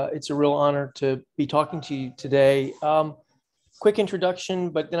 Cynthia. It's a real honor to be talking to you today. Quick introduction,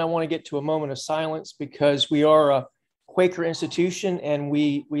 but then I want to get to a moment of silence because we are a Quaker institution and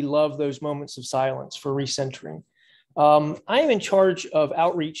we love those moments of silence for recentering. I am in charge of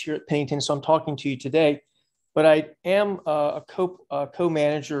outreach here at Penington, so I'm talking to you today, but I am a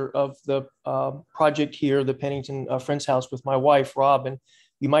co-manager of the project here, the Penington Friends House, with my wife, Robin.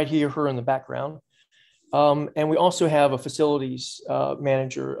 You might hear her in the background. And we also have a facilities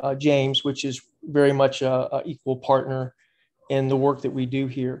manager, James, which is very much an equal partner in the work that we do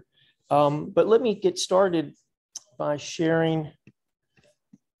here. But let me get started by sharing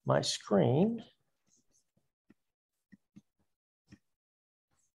my screen.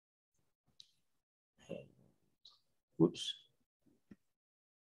 Whoops.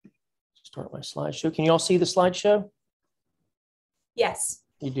 Start my slideshow. Can you all see the slideshow? Yes.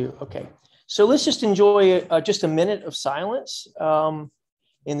 You do, okay. So let's just enjoy just a minute of silence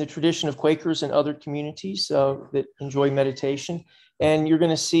in the tradition of Quakers and other communities that enjoy meditation. And you're going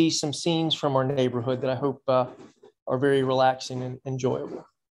to see some scenes from our neighborhood that I hope are very relaxing and enjoyable.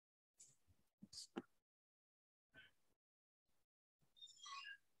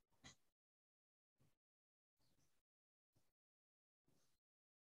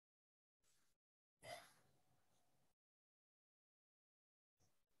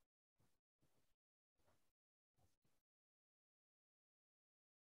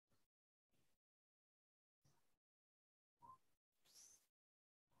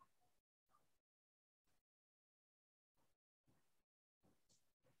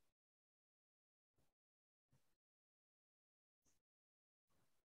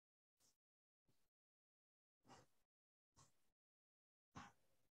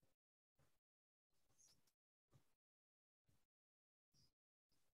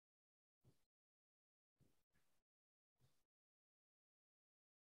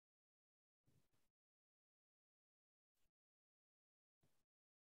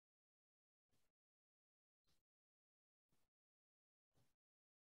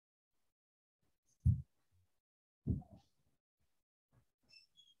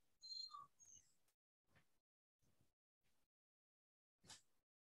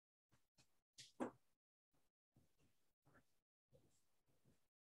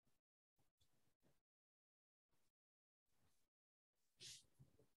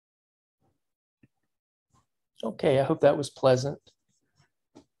 Okay, I hope that was pleasant.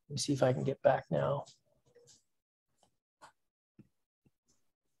 Let me see if I can get back now.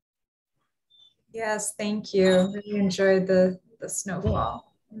 Yes, thank you. Really enjoyed the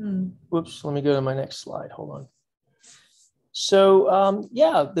snowfall. Whoops, let me go to my next slide. Hold on. So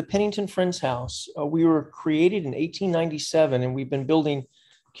yeah, the Penington Friends House, we were created in 1897 and we've been building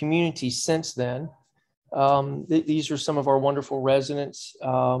communities since then. These are some of our wonderful residents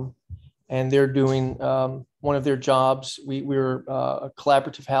and they're doing one of their jobs. We're a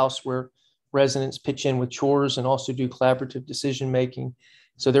collaborative house where residents pitch in with chores and also do collaborative decision-making.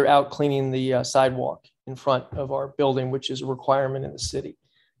 So they're out cleaning the sidewalk in front of our building, which is a requirement in the city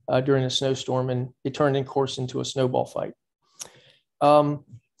during a snowstorm, and it turned, of course, into a snowball fight.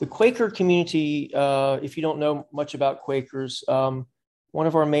 The Quaker community, if you don't know much about Quakers, one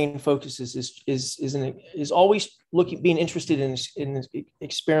of our main focuses is always being interested in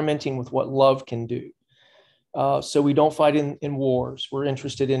experimenting with what love can do. So we don't fight in wars. We're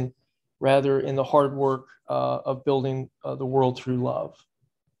interested rather in the hard work of building the world through love.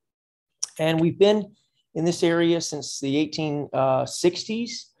 And we've been in this area since the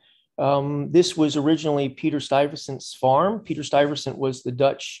 1860s. This was originally Peter Stuyvesant's farm. Peter Stuyvesant was the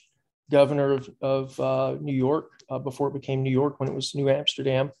Dutch governor of New York before it became New York, when it was New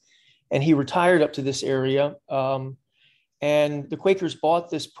Amsterdam. And he retired up to this area. And the Quakers bought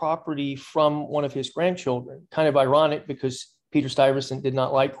this property from one of his grandchildren. Kind of ironic because Peter Stuyvesant did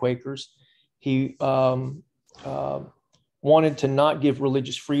not like Quakers. He wanted to not give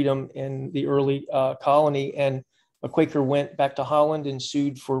religious freedom in the early colony. And a Quaker went back to Holland and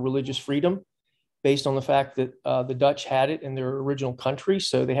sued for religious freedom based on the fact that the Dutch had it in their original country.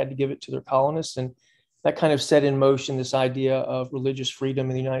 So they had to give it to their colonists. And that kind of set in motion this idea of religious freedom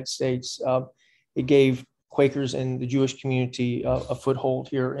in the United States. It gave Quakers and the Jewish community a foothold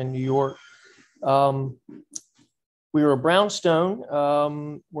here in New York. We are a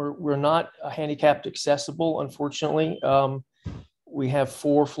brownstone. We're not handicapped accessible, unfortunately. We have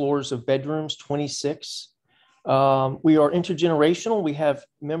 4 floors of bedrooms, 26. We are intergenerational. We have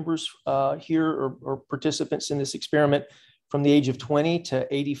members here or participants in this experiment from the age of 20 to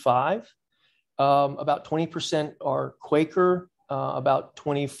 85. About 20% are Quaker, about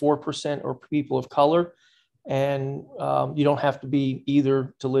 24% are people of color. And you don't have to be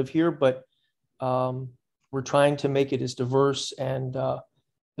either to live here, but we're trying to make it as diverse and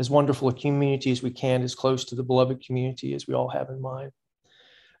as wonderful a community as we can, as close to the beloved community as we all have in mind.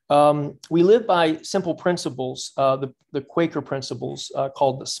 We live by simple principles, the Quaker principles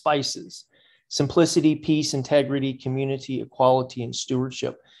called the SPICES: simplicity, peace, integrity, community, equality, and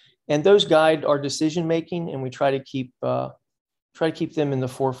stewardship. And those guide our decision making, and we try to keep them in the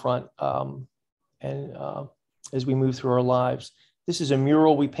forefront as we move through our lives. This is a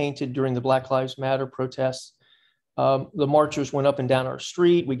mural we painted during the Black Lives Matter protests. The marchers went up and down our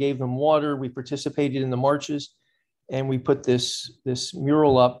street. We gave them water. We participated in the marches, and we put this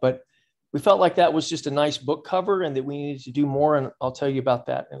mural up. But we felt like that was just a nice book cover and that we needed to do more. And I'll tell you about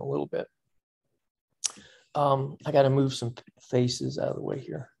that in a little bit. I got to move some faces out of the way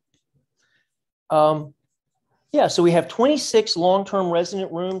here. Yeah, so we have 26 long-term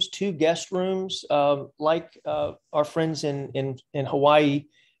resident rooms, 2 guest rooms. Like our friends in Hawaii,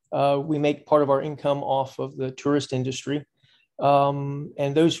 we make part of our income off of the tourist industry.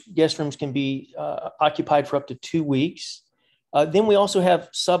 And those guest rooms can be occupied for up to 2 weeks. Then we also have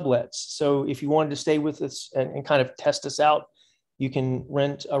sublets. So if you wanted to stay with us and kind of test us out, you can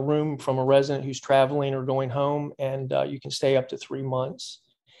rent a room from a resident who's traveling or going home, and you can stay up to 3 months.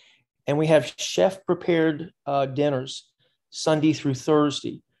 And we have chef-prepared dinners Sunday through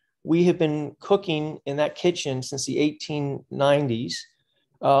Thursday. We have been cooking in that kitchen since the 1890s.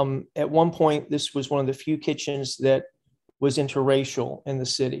 At one point, this was one of the few kitchens that was interracial in the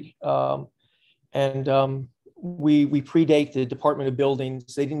city. We predate the Department of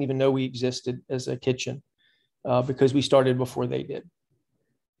Buildings. They didn't even know we existed as a kitchen because we started before they did.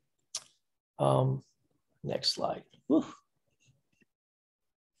 Next slide. Woof.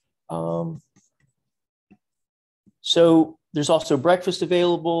 So there's also breakfast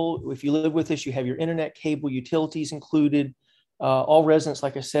available. If you live with us, you have your internet, cable, utilities included. All residents,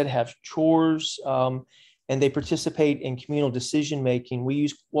 like I said, have chores, and they participate in communal decision-making. We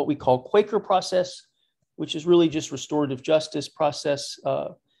use what we call Quaker process, which is really just restorative justice process,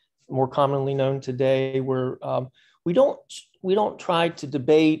 more commonly known today, where we don't try to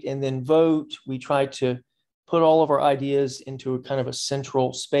debate and then vote. We try to put all of our ideas into a kind of a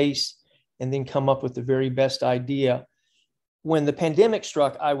central space and then come up with the very best idea. When the pandemic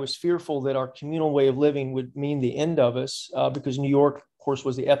struck, I was fearful that our communal way of living would mean the end of us because New York, of course,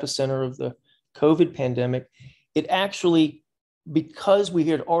 was the epicenter of the COVID pandemic. It actually, because we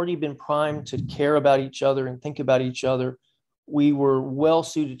had already been primed to care about each other and think about each other, we were well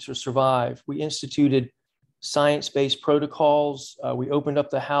suited to survive. We instituted science-based protocols. We opened up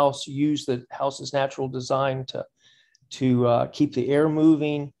the house, used the house's natural design to keep the air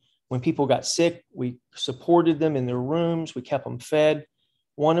moving. When people got sick, we supported them in their rooms. We kept them fed.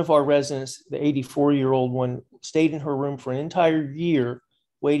 One of our residents, the 84-year-old one, stayed in her room for an entire year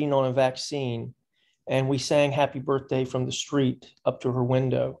waiting on a vaccine. And we sang happy birthday from the street up to her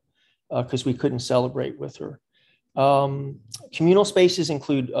window because we couldn't celebrate with her. Communal spaces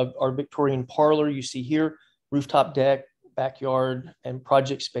include our Victorian parlor you see here, rooftop deck, backyard, and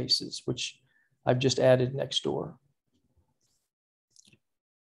project spaces, which I've just added next door.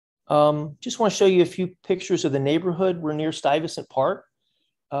 Just want to show you a few pictures of the neighborhood. We're near Stuyvesant Park.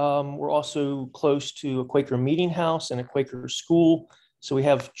 We're also close to a Quaker meeting house and a Quaker school. So we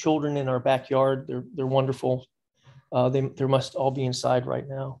have children in our backyard. They're wonderful. They must all be inside right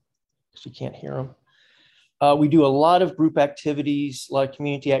now because you can't hear them. We do a lot of group activities, a lot of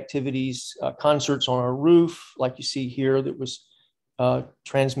community activities, concerts on our roof, like you see here, that was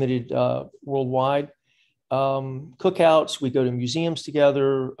transmitted worldwide. Cookouts, we go to museums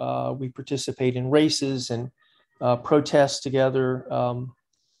together. We participate in races and protests together.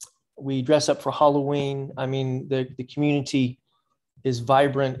 We dress up for Halloween. I mean, the community is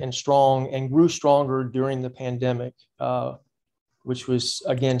vibrant and strong and grew stronger during the pandemic, which was,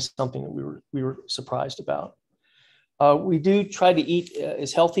 again, something that we were surprised about. We do try to eat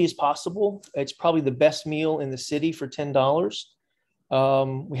as healthy as possible. It's probably the best meal in the city for $10.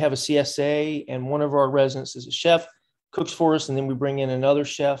 We have a CSA, and one of our residents is a chef, cooks for us, and then we bring in another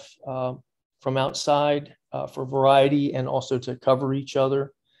chef from outside for variety and also to cover each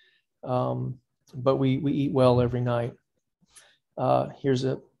other. But we eat well every night. Here's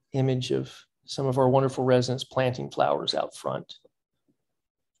an image of some of our wonderful residents planting flowers out front.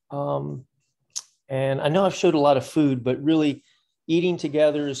 And I know I've showed a lot of food, but really eating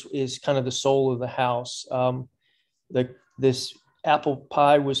together is kind of the soul of the house. This apple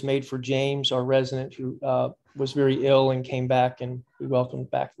pie was made for James, our resident, who was very ill and came back, and we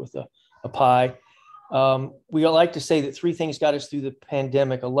welcomed back with a pie. We like to say that three things got us through the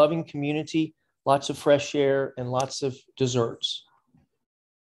pandemic: a loving community, lots of fresh air, and lots of desserts.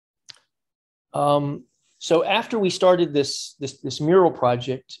 So after we started this mural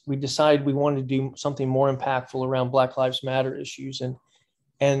project, we decided we wanted to do something more impactful around Black Lives Matter issues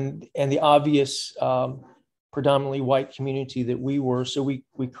and the obvious predominantly white community that we were. So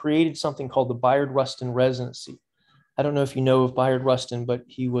we created something called the Bayard Rustin Residency. I don't know if you know of Bayard Rustin, but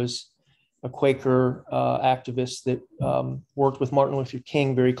he was a Quaker activist that worked with Martin Luther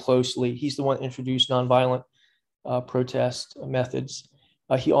King very closely. He's the one that introduced nonviolent protest methods.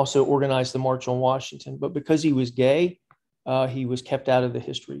 He also organized the March on Washington, but because he was gay, he was kept out of the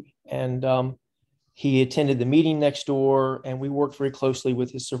history. And he attended the meeting next door, and we worked very closely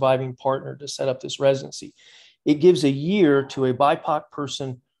with his surviving partner to set up this residency. It gives a year to a BIPOC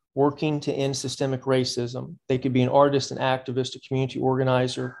person working to end systemic racism. They could be an artist, an activist, a community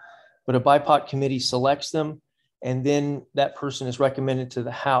organizer, but a BIPOC committee selects them, and then that person is recommended to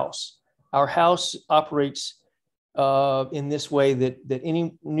the house. Our house operates in this way that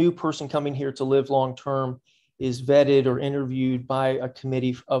any new person coming here to live long-term is vetted or interviewed by a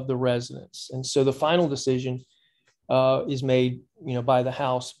committee of the residents. And so the final decision is made, by the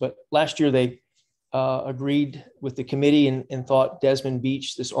house. But last year they agreed with the committee and thought Desmond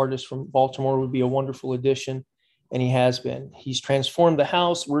Beach, this artist from Baltimore, would be a wonderful addition. And he has been. He's transformed the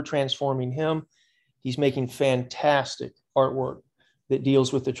house. We're transforming him. He's making fantastic artwork that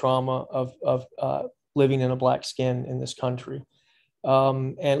deals with the trauma of living in a Black skin in this country.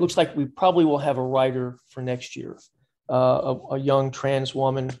 And it looks like we probably will have a writer for next year, a young trans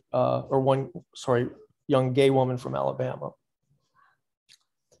woman, young gay woman from Alabama.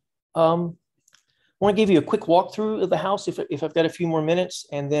 I want to give you a quick walkthrough of the house if I've got a few more minutes,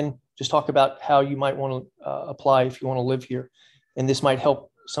 and then just talk about how you might want to apply if you want to live here. And this might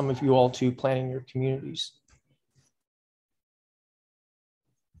help some of you all too planning your communities.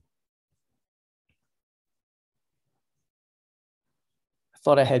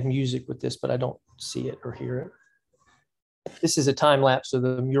 Thought I had music with this, but I don't see it or hear it. This is a time lapse of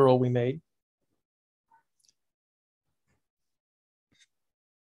the mural we made.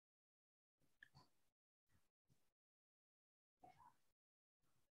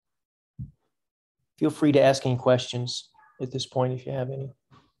 Feel free to ask any questions at this point if you have any.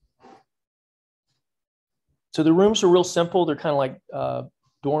 So the rooms are real simple. They're kind of like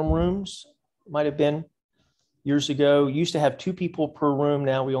dorm rooms, might have been. Years ago, used to have 2 people per room.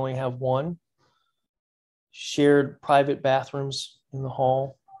 Now we only have 1. Shared private bathrooms in the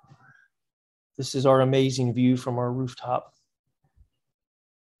hall. This is our amazing view from our rooftop.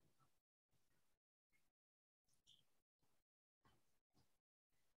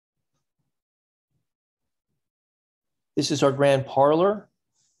 This is our grand parlor.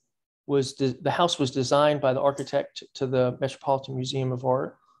 The house was designed by the architect to the Metropolitan Museum of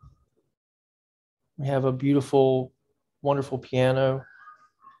Art. We have a beautiful, wonderful piano.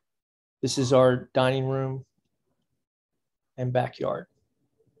 This is our dining room and backyard.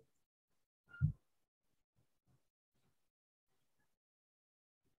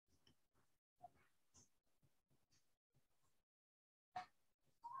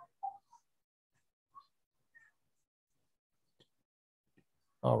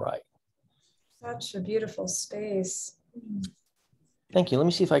 All right. Such a beautiful space. Thank you. Let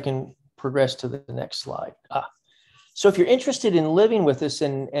me see if I can progress to the next slide. So if you're interested in living with us,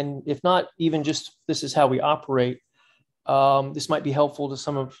 and if not even just this is how we operate, this might be helpful to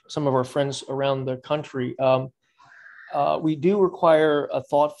some of our friends around the country. We do require a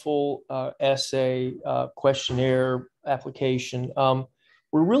thoughtful essay, questionnaire, application. We're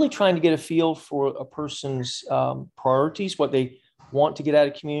really trying to get a feel for a person's priorities, what they want to get out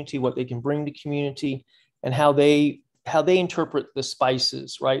of community, what they can bring to community, and how they interpret the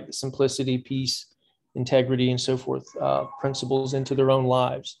spices, right? The simplicity, peace, integrity, and so forth, principles into their own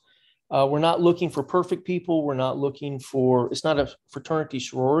lives. We're not looking for perfect people. We're not looking for, it's not a fraternity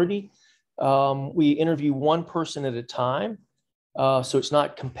sorority. We interview one person at a time. So it's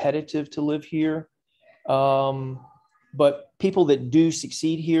not competitive to live here. But people that do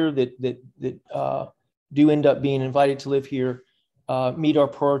succeed here, that do end up being invited to live here, meet our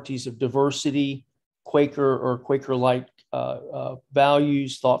priorities of diversity, Quaker or Quaker-like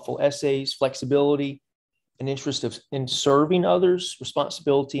values, thoughtful essays, flexibility, an interest in serving others,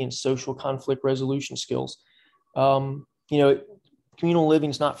 responsibility, and social conflict resolution skills. Communal living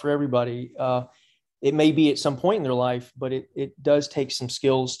is not for everybody. It may be at some point in their life, but it does take some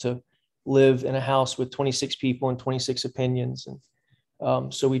skills to live in a house with 26 people and 26 opinions.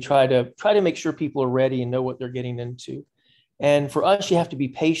 And so we try to make sure people are ready and know what they're getting into. And for us, you have to be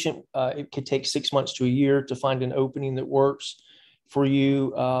patient. It could take 6 months to a year to find an opening that works for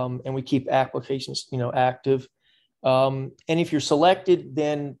you. And we keep applications, active. And if you're selected,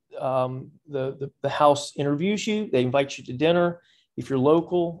 then the house interviews you. They invite you to dinner if you're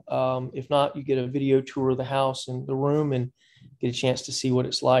local. If not, you get a video tour of the house and the room and get a chance to see what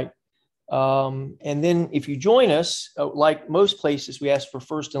it's like. And then if you join us, like most places, we ask for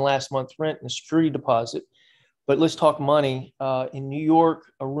first and last month rent and a security deposit. But let's talk money. In New York,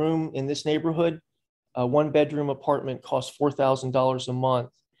 a room in this neighborhood, a one-bedroom apartment costs $4,000 a month.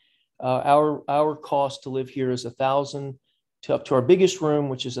 Our cost to live here is $1,000 up to our biggest room,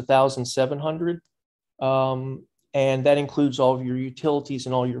 which is $1,700, and that includes all of your utilities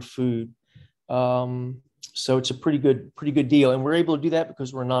and all your food. So it's a pretty good deal, and we're able to do that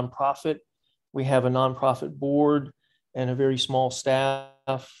because we're a nonprofit. We have a nonprofit board and a very small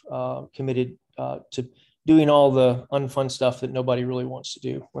staff committed to doing all the unfun stuff that nobody really wants to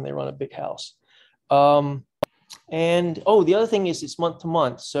do when they run a big house. And the other thing is it's month to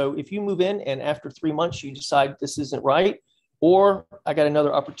month. So if you move in and after 3 months you decide this isn't right, or I got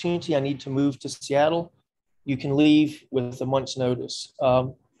another opportunity, I need to move to Seattle, you can leave with a month's notice.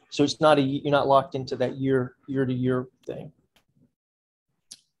 So it's not you're not locked into that year to year thing.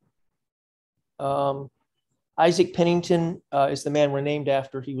 Isaac Penington is the man we're named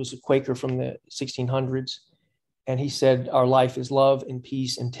after. He was a Quaker from the 1600s. And he said, our life is love and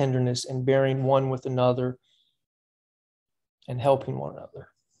peace and tenderness and bearing one with another and helping one another.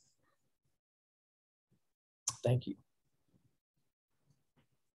 Thank you.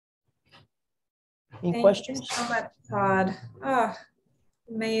 Any questions? Thank you so much, Todd. Oh,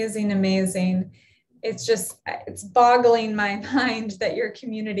 amazing. It's boggling my mind that your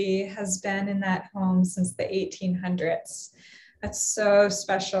community has been in that home since the 1800s. That's so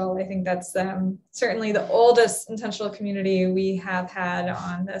special. I think that's certainly the oldest intentional community we have had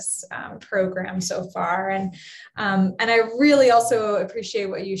on this program so far. And I really also appreciate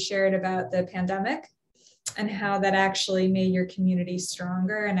what you shared about the pandemic and how that actually made your community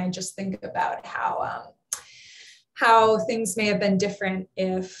stronger. And I just think about how things may have been different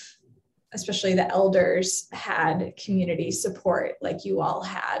if, especially the elders, had community support like you all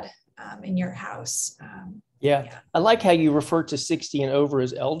had in your house. Yeah, I like how you refer to 60 and over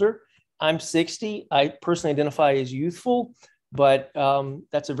as elder. I'm 60. I personally identify as youthful, but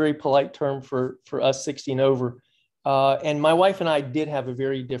that's a very polite term for us 60 and over. And my wife and I did have a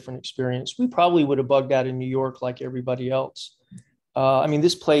very different experience. We probably would have bugged out in New York like everybody else.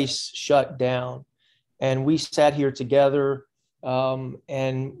 This place shut down and we sat here together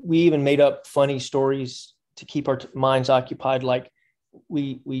and we even made up funny stories to keep our minds occupied. Like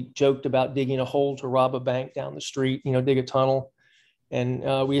we joked about digging a hole to rob a bank down the street, dig a tunnel.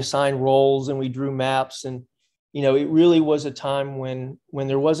 And we assigned roles and we drew maps. And, it really was a time when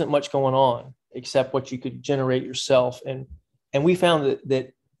there wasn't much going on except what you could generate yourself. And we found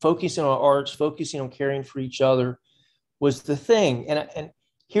that focusing on arts, focusing on caring for each other was the thing. And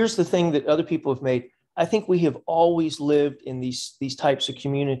here's the thing that other people have made. I think we have always lived in these types of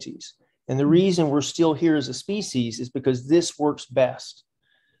communities. And the reason we're still here as a species is because this works best.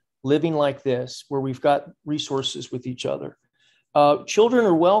 Living like this, where we've got resources with each other. Children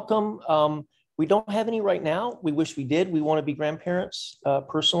are welcome. We don't have any right now. We wish we did. We want to be grandparents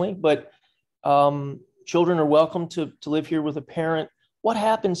personally, but children are welcome to live here with a parent. What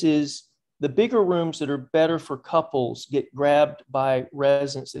happens is the bigger rooms that are better for couples get grabbed by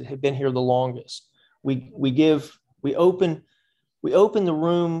residents that have been here the longest. We open the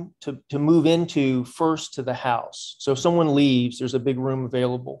room to move into first to the house. So if someone leaves, there's a big room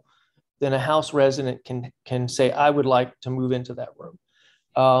available. Then a house resident can say, I would like to move into that room.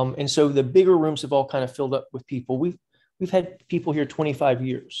 And so the bigger rooms have all kind of filled up with people. We've had people here 25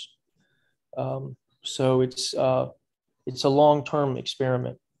 years. So it's a long-term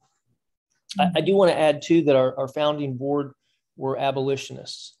experiment. I do want to add too that our founding board were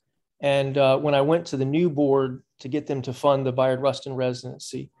abolitionists. And when I went to the new board to get them to fund the Bayard Rustin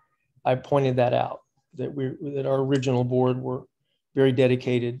residency, I pointed that out, that our original board were very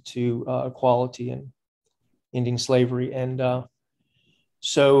dedicated to equality and ending slavery. And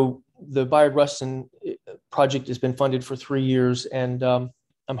so the Bayard Rustin project has been funded for 3 years, and I'm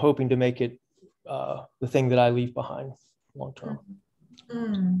hoping to make it the thing that I leave behind long term.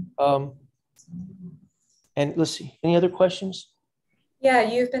 And let's see, any other questions? Yeah,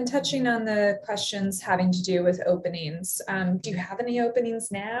 you've been touching on the questions having to do with openings. Do you have any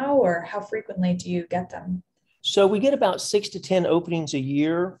openings now, or how frequently do you get them? So we get about 6 to 10 openings a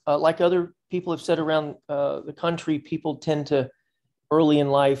year. Like other people have said around the country, people tend to early in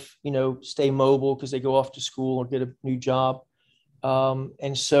life, stay mobile because they go off to school or get a new job.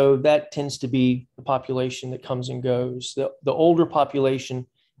 And so that tends to be the population that comes and goes. The older population,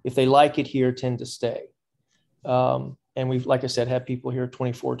 if they like it here, tend to stay. And we've, like I said, had people here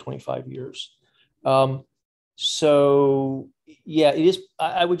 24, 25 years. So yeah, it is.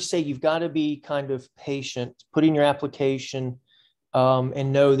 I would say you've got to be kind of patient, put in your application,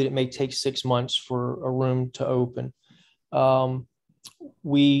 and know that it may take 6 months for a room to open.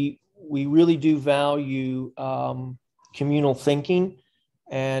 We really do value communal thinking,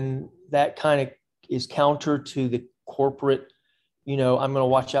 and that kind of is counter to the corporate, I'm going to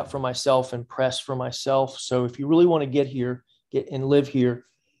watch out for myself and press for myself. So if you really want to get here, get and live here,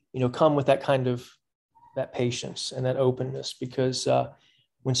 come with that kind of that patience and that openness, because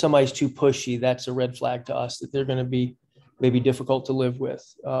when somebody's too pushy, that's a red flag to us that they're going to be maybe difficult to live with.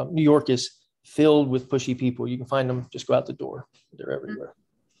 New York is filled with pushy people. You can find them, just go out the door. They're everywhere.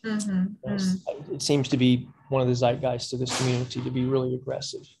 Mm-hmm. It seems to be one of the zeitgeists of this community to be really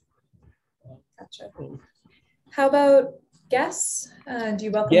aggressive. Gotcha. How about guests? Do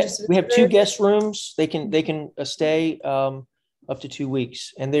you welcome? Yes, we have 2 guest rooms. They can stay up to 2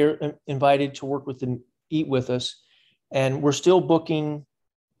 weeks, and they're invited to work with them, eat with us. And we're still booking,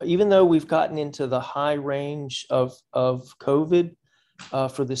 even though we've gotten into the high range of COVID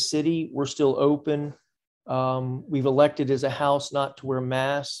for the city, we're still open. We've elected as a house not to wear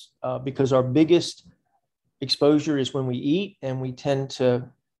masks because our biggest exposure is when we eat, and we tend to,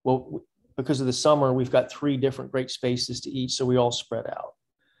 because of the summer, we've got 3 different great spaces to eat, so we all spread out.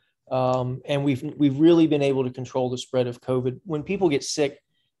 And we've really been able to control the spread of COVID. When people get sick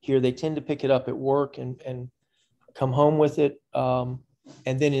here, they tend to pick it up at work and come home with it. And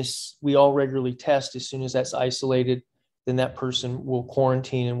then we all regularly test. As soon as that's isolated, then that person will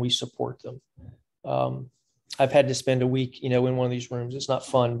quarantine and we support them. I've had to spend a week, in one of these rooms. It's not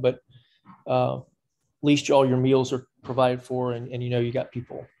fun, but at least all your meals are provided for, and you got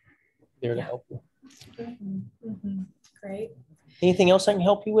people there to help you. Mm-hmm. Mm-hmm. Great. Anything else I can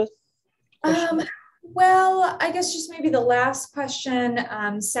help you with? Well, I guess just maybe the last question.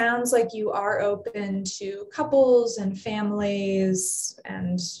 Sounds like you are open to couples and families,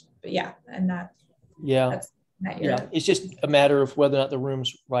 and that. Yeah. Yeah. It's just a matter of whether or not the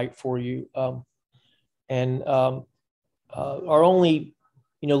room's right for you. And our only,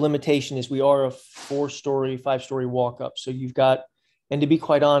 limitation is we are a 4-story, 5-story walk up. So you've got, and to be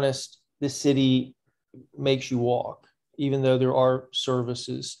quite honest, this city makes you walk, even though there are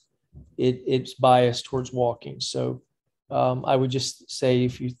services. It's biased towards walking. So I would just say,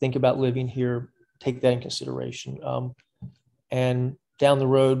 if you think about living here, take that in consideration. And down the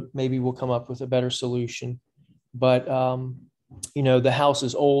road, maybe we'll come up with a better solution. But, the house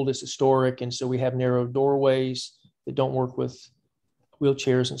is old, it's historic. And so we have narrow doorways that don't work with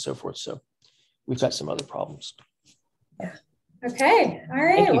wheelchairs and so forth. So we've got some other problems. Yeah. Okay. All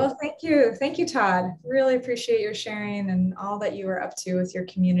right. Well, thank you. Thank you, Todd. Really appreciate your sharing and all that you are up to with your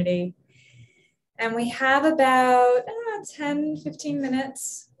community. And we have about 10, 15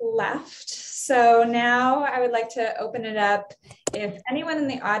 minutes left. So now I would like to open it up. If anyone in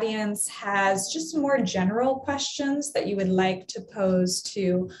the audience has just more general questions that you would like to pose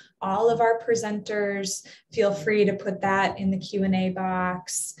to all of our presenters, feel free to put that in the Q&A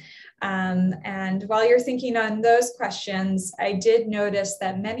box. And while you're thinking on those questions, I did notice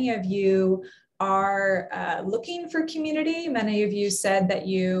that many of you are looking for community. Many of you said that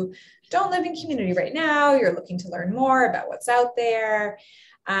you don't live in community right now. You're looking to learn more about what's out there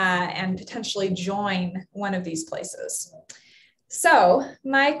and potentially join one of these places. So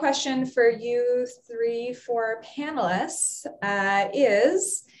my question for you 3-4 panelists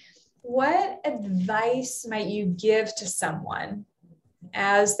is, what advice might you give to someone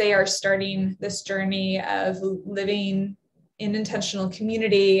as they are starting this journey of living in intentional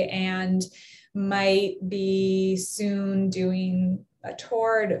community and might be soon doing a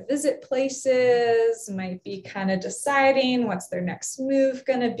tour to visit places, might be kind of deciding what's their next move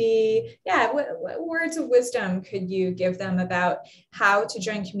going to be? Yeah, what words of wisdom could you give them about how to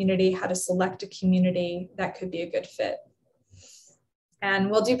join community, how to select a community that could be a good fit?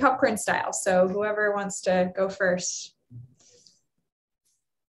 And we'll do popcorn style, so whoever wants to go first.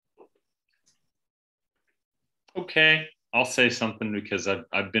 Okay, I'll say something because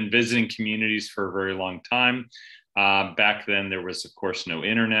I've been visiting communities for a very long time. Back then, there was, of course, no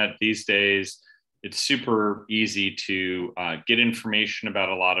internet. These days, it's super easy to get information about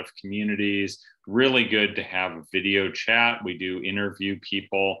a lot of communities. Really good to have a video chat. We do interview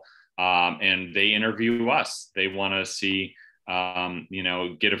people and they interview us. They want to see,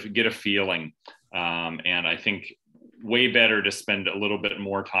 get a feeling. And I think way better to spend a little bit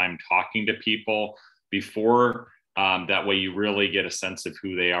more time talking to people before. That way you really get a sense of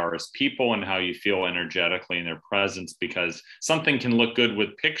who they are as people and how you feel energetically in their presence, because something can look good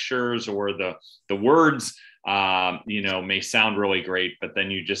with pictures, or the words, may sound really great, but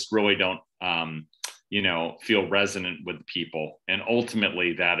then you just really don't, feel resonant with people. And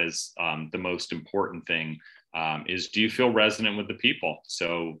ultimately that is the most important thing, is, do you feel resonant with the people?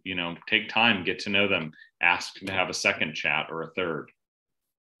 So, take time, get to know them, ask to have a second chat or a third.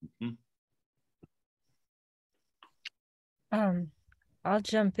 Mm-hmm. I'll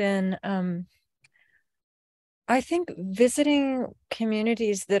jump in. I think visiting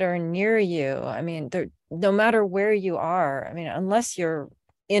communities that are near you, I mean, no matter where you are, I mean, unless you're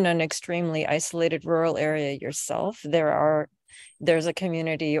in an extremely isolated rural area yourself, there's a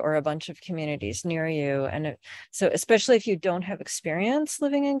community or a bunch of communities near you. And so especially if you don't have experience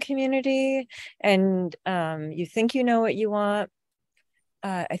living in community and you think you know what you want,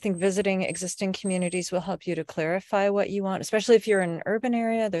 I think visiting existing communities will help you to clarify what you want, especially if you're in an urban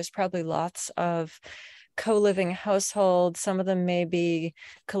area. There's probably lots of co-living households. Some of them may be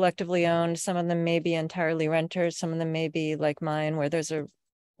collectively owned. Some of them may be entirely renters. Some of them may be like mine, where there's a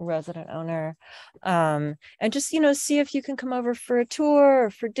resident owner. And just, see if you can come over for a tour or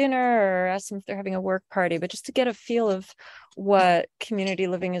for dinner, or ask them if they're having a work party, but just to get a feel of what community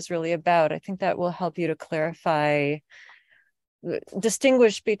living is really about. I think that will help you to clarify,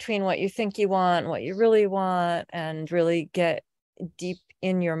 distinguish between what you think you want, what you really want, and really get deep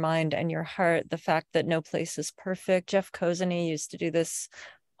in your mind and your heart the fact that no place is perfect. Jeff Kozeny used to do this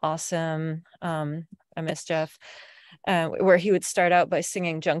awesome, I miss Jeff, where he would start out by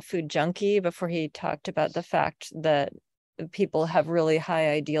singing Junk Food Junkie before he talked about the fact that people have really high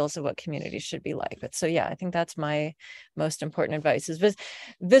ideals of what community should be like. But so, yeah, I think that's my most important advice, is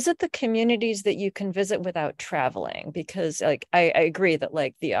visit the communities that you can visit without traveling, because I agree that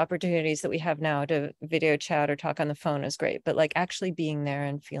the opportunities that we have now to video chat or talk on the phone is great, but actually being there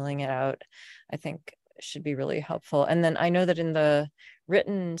and feeling it out, I think should be really helpful. And then I know that in the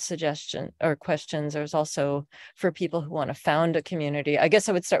written suggestion or questions, there's also for people who want to found a community. I guess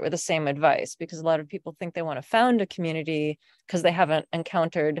I would start with the same advice, because a lot of people think they want to found a community because they haven't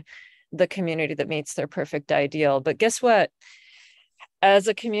encountered the community that meets their perfect ideal. But guess what? As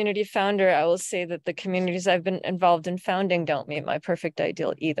a community founder, I will say that the communities I've been involved in founding don't meet my perfect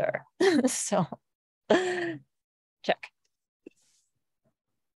ideal either. So check.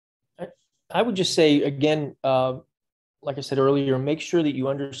 I would just say, again, like I said earlier, make sure that you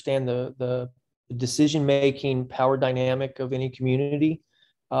understand the decision-making power dynamic of any community.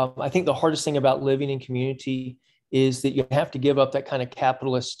 I think the hardest thing about living in community is that you have to give up that kind of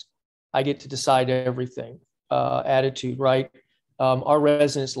capitalist, I get to decide everything attitude, right? Our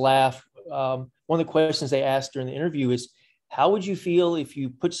residents laugh. One of the questions they asked during the interview is, how would you feel if you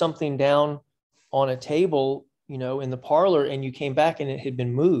put something down on a table, in the parlor, and you came back and it had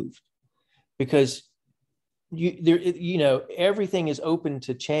been moved? Because everything is open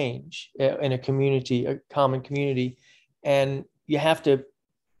to change in a community, a common community, and you have to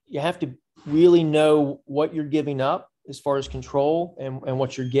really know what you're giving up as far as control, and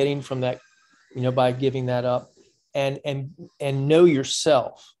what you're getting from that, by giving that up, and know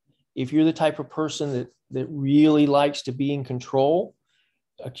yourself. If you're the type of person that really likes to be in control,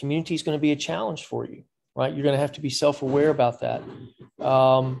 a community is going to be a challenge for you, right? You're going to have to be self-aware about that.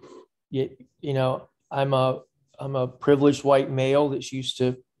 I'm a privileged white male that's used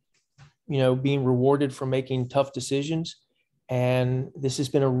to, being rewarded for making tough decisions. And this has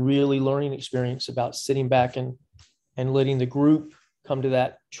been a really learning experience about sitting back and letting the group come to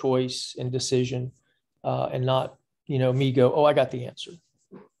that choice and decision, and not, me go, oh, I got the answer.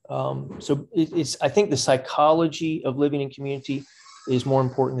 So I think the psychology of living in community is more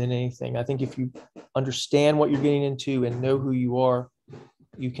important than anything. I think if you understand what you're getting into and know who you are,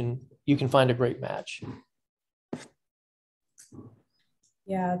 you can find a great match.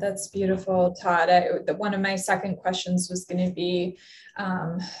 Yeah, that's beautiful, Todd. One of my second questions was going to be,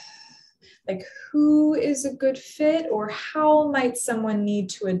 who is a good fit, or how might someone need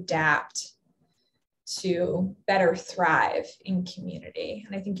to adapt to better thrive in community?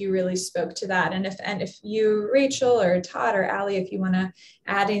 And I think you really spoke to that. And if you, Rachel or Todd or Allie, if you want to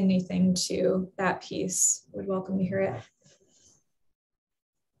add anything to that piece, would welcome to hear it.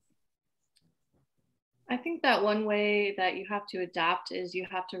 I think that one way that you have to adapt is you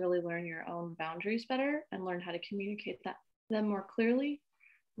have to really learn your own boundaries better and learn how to communicate them more clearly.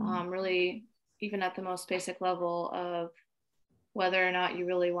 Really, even at the most basic level of whether or not you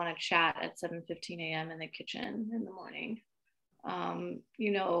really want to chat at 7:15 a.m. in the kitchen in the morning.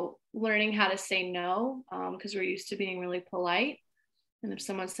 You know, learning how to say no, because we're used to being really polite. And if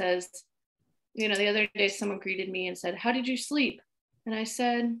someone says, you know, the other day someone greeted me and said, "How did you sleep?" And I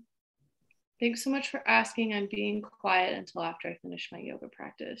said, "Thanks so much for asking. I'm being quiet until after I finish my yoga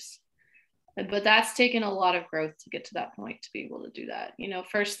practice." But that's taken a lot of growth to get to that point, to be able to do that. You know,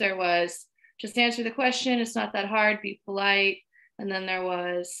 first there was just answer the question. It's not that hard. Be polite. And then there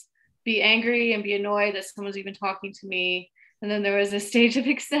was be angry and be annoyed that someone's even talking to me. And then there was a stage of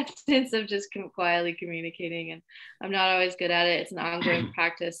acceptance of just quietly communicating. And I'm not always good at it. It's an ongoing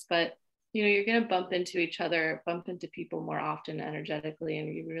practice, but you know, you're going to bump into each other, bump into people more often energetically.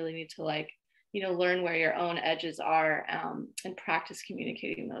 And you really need to, like, you know, learn where your own edges are, and practice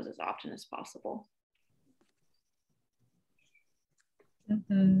communicating those as often as possible.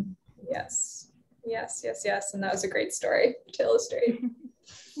 Mm-hmm. Yes. Yes, yes, yes. And that was a great story to illustrate.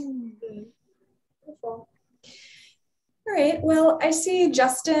 Mm-hmm. Beautiful. All right, well, I see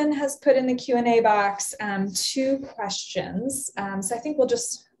Justin has put in the Q&A box 2 questions. So I think we'll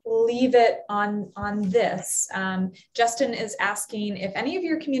just leave it on this. Justin is asking if any of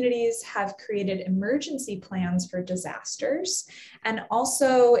your communities have created emergency plans for disasters, and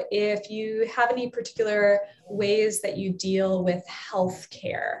also if you have any particular ways that you deal with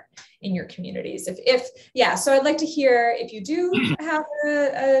healthcare in your communities. Yeah, so I'd like to hear if you do have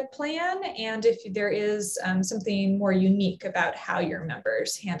a plan, and if there is something more unique about how your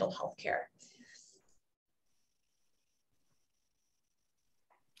members handle healthcare.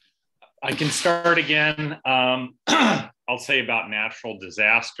 I can start again. I'll say about natural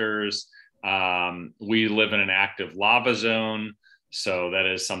disasters. We live in an active lava zone, so that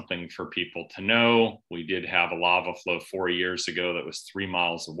is something for people to know. We did have a lava flow 4 years ago that was 3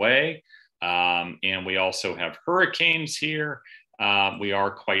 miles away. And we also have hurricanes here. We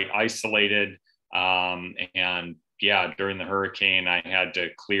are quite isolated. And yeah, during the hurricane, I had to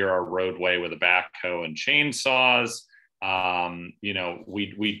clear our roadway with a backhoe and chainsaws. You know,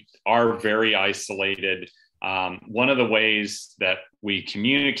 we are very isolated. One of the ways that we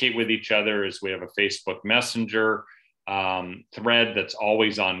communicate with each other is we have a Facebook Messenger thread that's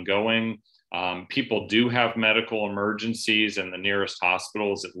always ongoing. People do have medical emergencies, and the nearest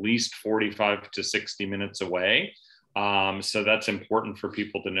hospital is at least 45 to 60 minutes away. So that's important for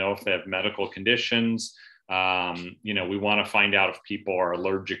people to know if they have medical conditions. You know, we want to find out if people are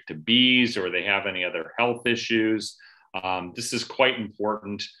allergic to bees or they have any other health issues. This is quite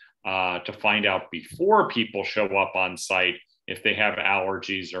important to find out before people show up on site if they have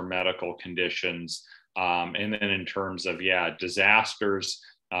allergies or medical conditions. And then in terms of, disasters,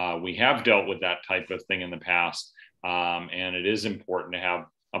 we have dealt with that type of thing in the past. And it is important to have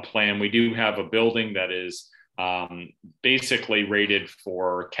a plan. We do have a building that is basically rated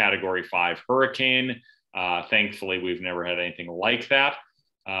for Category 5 hurricane. Thankfully, we've never had anything like that.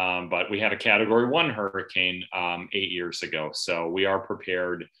 But we had a Category 1 hurricane 8 years ago. So we are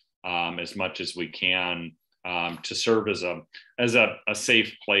prepared as much as we can to serve as a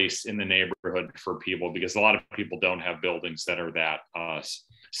safe place in the neighborhood for people, because a lot of people don't have buildings that are that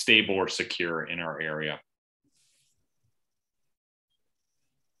stable or secure in our area.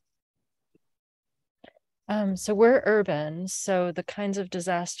 So we're urban, so the kinds of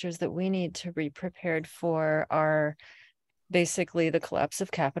disasters that we need to be prepared for are basically the collapse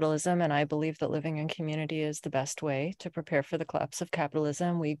of capitalism. And I believe that living in community is the best way to prepare for the collapse of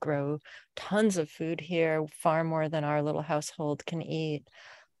capitalism. We grow tons of food here, far more than our little household can eat.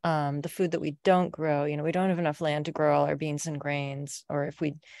 The food that we don't grow, you know, we don't have enough land to grow all our beans and grains. Or if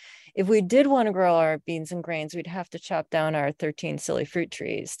we did want to grow our beans and grains, we'd have to chop down our 13 silly fruit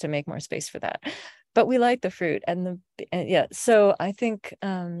trees to make more space for that. But we like the fruit so I think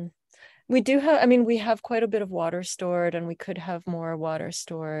we do have, we have quite a bit of water stored, and we could have more water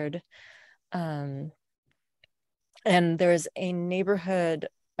stored. And there's a neighborhood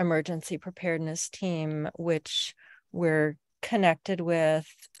emergency preparedness team, which we're connected with.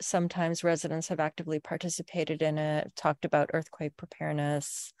 Sometimes residents have actively participated in it, talked about earthquake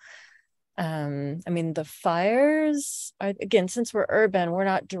preparedness. The fires are, again, since we're urban, we're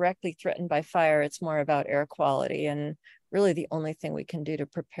not directly threatened by fire. It's more about air quality. And really the only thing we can do to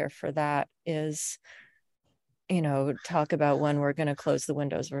prepare for that is, talk about when we're going to close the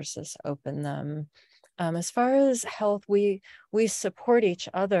windows versus open them. As far as health, we support each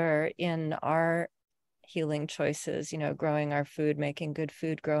other in our healing choices, growing our food, making good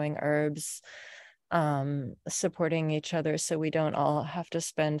food, growing herbs, supporting each other so we don't all have to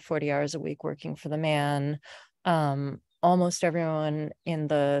spend 40 hours a week working for the man. Almost everyone in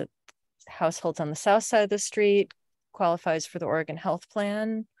the households on the south side of the street qualifies for the Oregon Health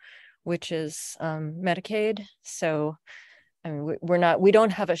Plan, which is Medicaid. So, I mean, we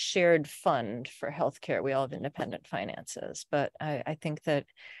don't have a shared fund for healthcare. We all have independent finances, but I think that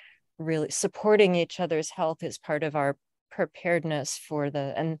really supporting each other's health is part of our preparedness for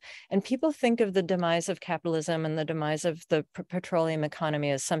and people think of the demise of capitalism and the demise of the petroleum economy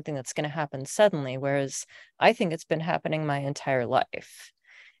as something that's going to happen suddenly, whereas I think it's been happening my entire life.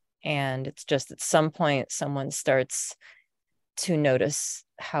 And it's just at some point someone starts to notice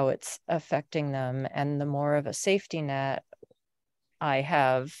how it's affecting them, and the more of a safety net I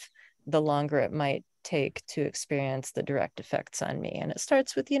have, the longer it might take to experience the direct effects on me. And it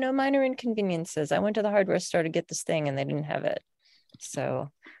starts with, minor inconveniences. I went to the hardware store to get this thing and they didn't have it. So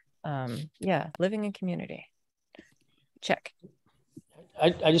yeah, living in community. Check.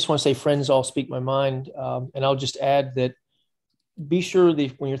 I just want to say, friends all speak my mind. And I'll just add that be sure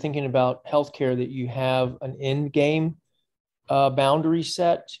that when you're thinking about healthcare, that you have an end game boundary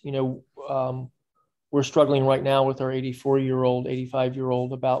set. We're struggling right now with our 84-year-old,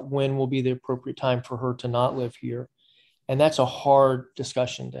 85-year-old about when will be the appropriate time for her to not live here. And that's a hard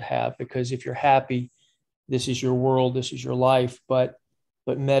discussion to have, because if you're happy, this is your world, this is your life. But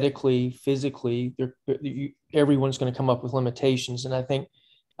medically, physically, everyone's going to come up with limitations. And I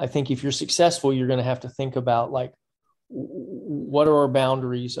think if you're successful, you're going to have to think about, like, what are our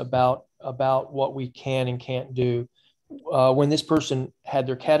boundaries about what we can and can't do. When this person had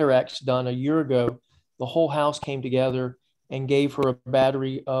their cataracts done a year ago, the whole house came together and gave her a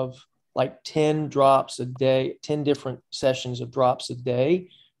battery of like 10 drops a day, 10 different sessions of drops a day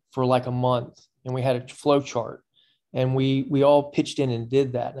for like a month. And we had a flow chart, and we all pitched in and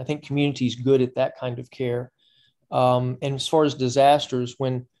did that. And I think community is good at that kind of care. And as far as disasters,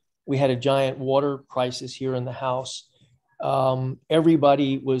 when we had a giant water crisis here in the house,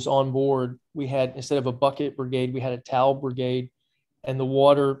 everybody was on board. We had, instead of a bucket brigade, we had a towel brigade, and the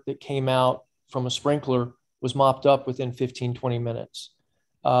water that came out from a sprinkler was mopped up within 15, 20 minutes.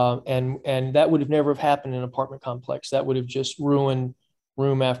 And that would have never have happened in an apartment complex. That would have just ruined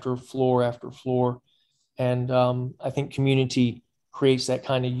room after floor after floor. And I think community creates that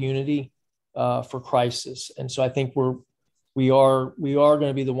kind of unity for crisis. And so I think we are going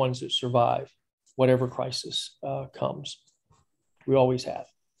to be the ones that survive whatever crisis comes. We always have.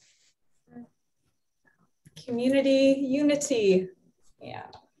 Community unity. Yeah,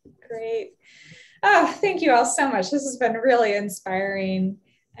 great. Oh, thank you all so much. This has been really inspiring,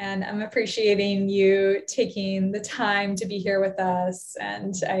 and I'm appreciating you taking the time to be here with us.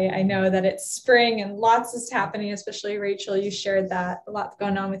 And I know that it's spring and lots is happening, especially Rachel, you shared that, a lot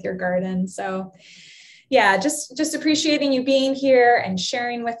going on with your garden. So yeah, just appreciating you being here and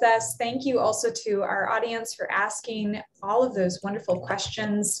sharing with us. Thank you also to our audience for asking all of those wonderful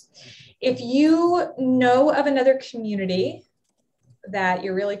questions. If you know of another community that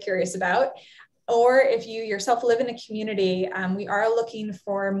you're really curious about, or if you yourself live in a community, we are looking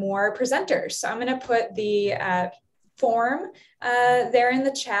for more presenters. So I'm going to put the form there in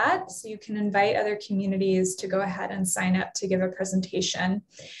the chat, so you can invite other communities to go ahead and sign up to give a presentation.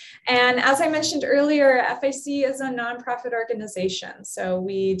 And as I mentioned earlier, FIC is a nonprofit organization. So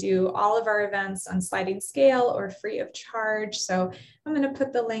we do all of our events on sliding scale or free of charge. So I'm going to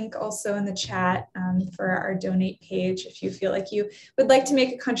put the link also in the chat for our donate page. If you feel like you would like to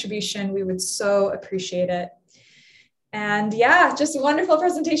make a contribution, we would so appreciate it. And yeah, just wonderful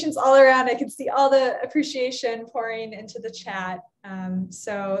presentations all around. I can see all the appreciation pouring into the chat.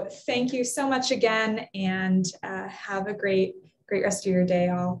 So thank you so much again, and have a great rest of your day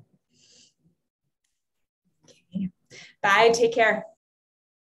all. Okay. Bye, take care.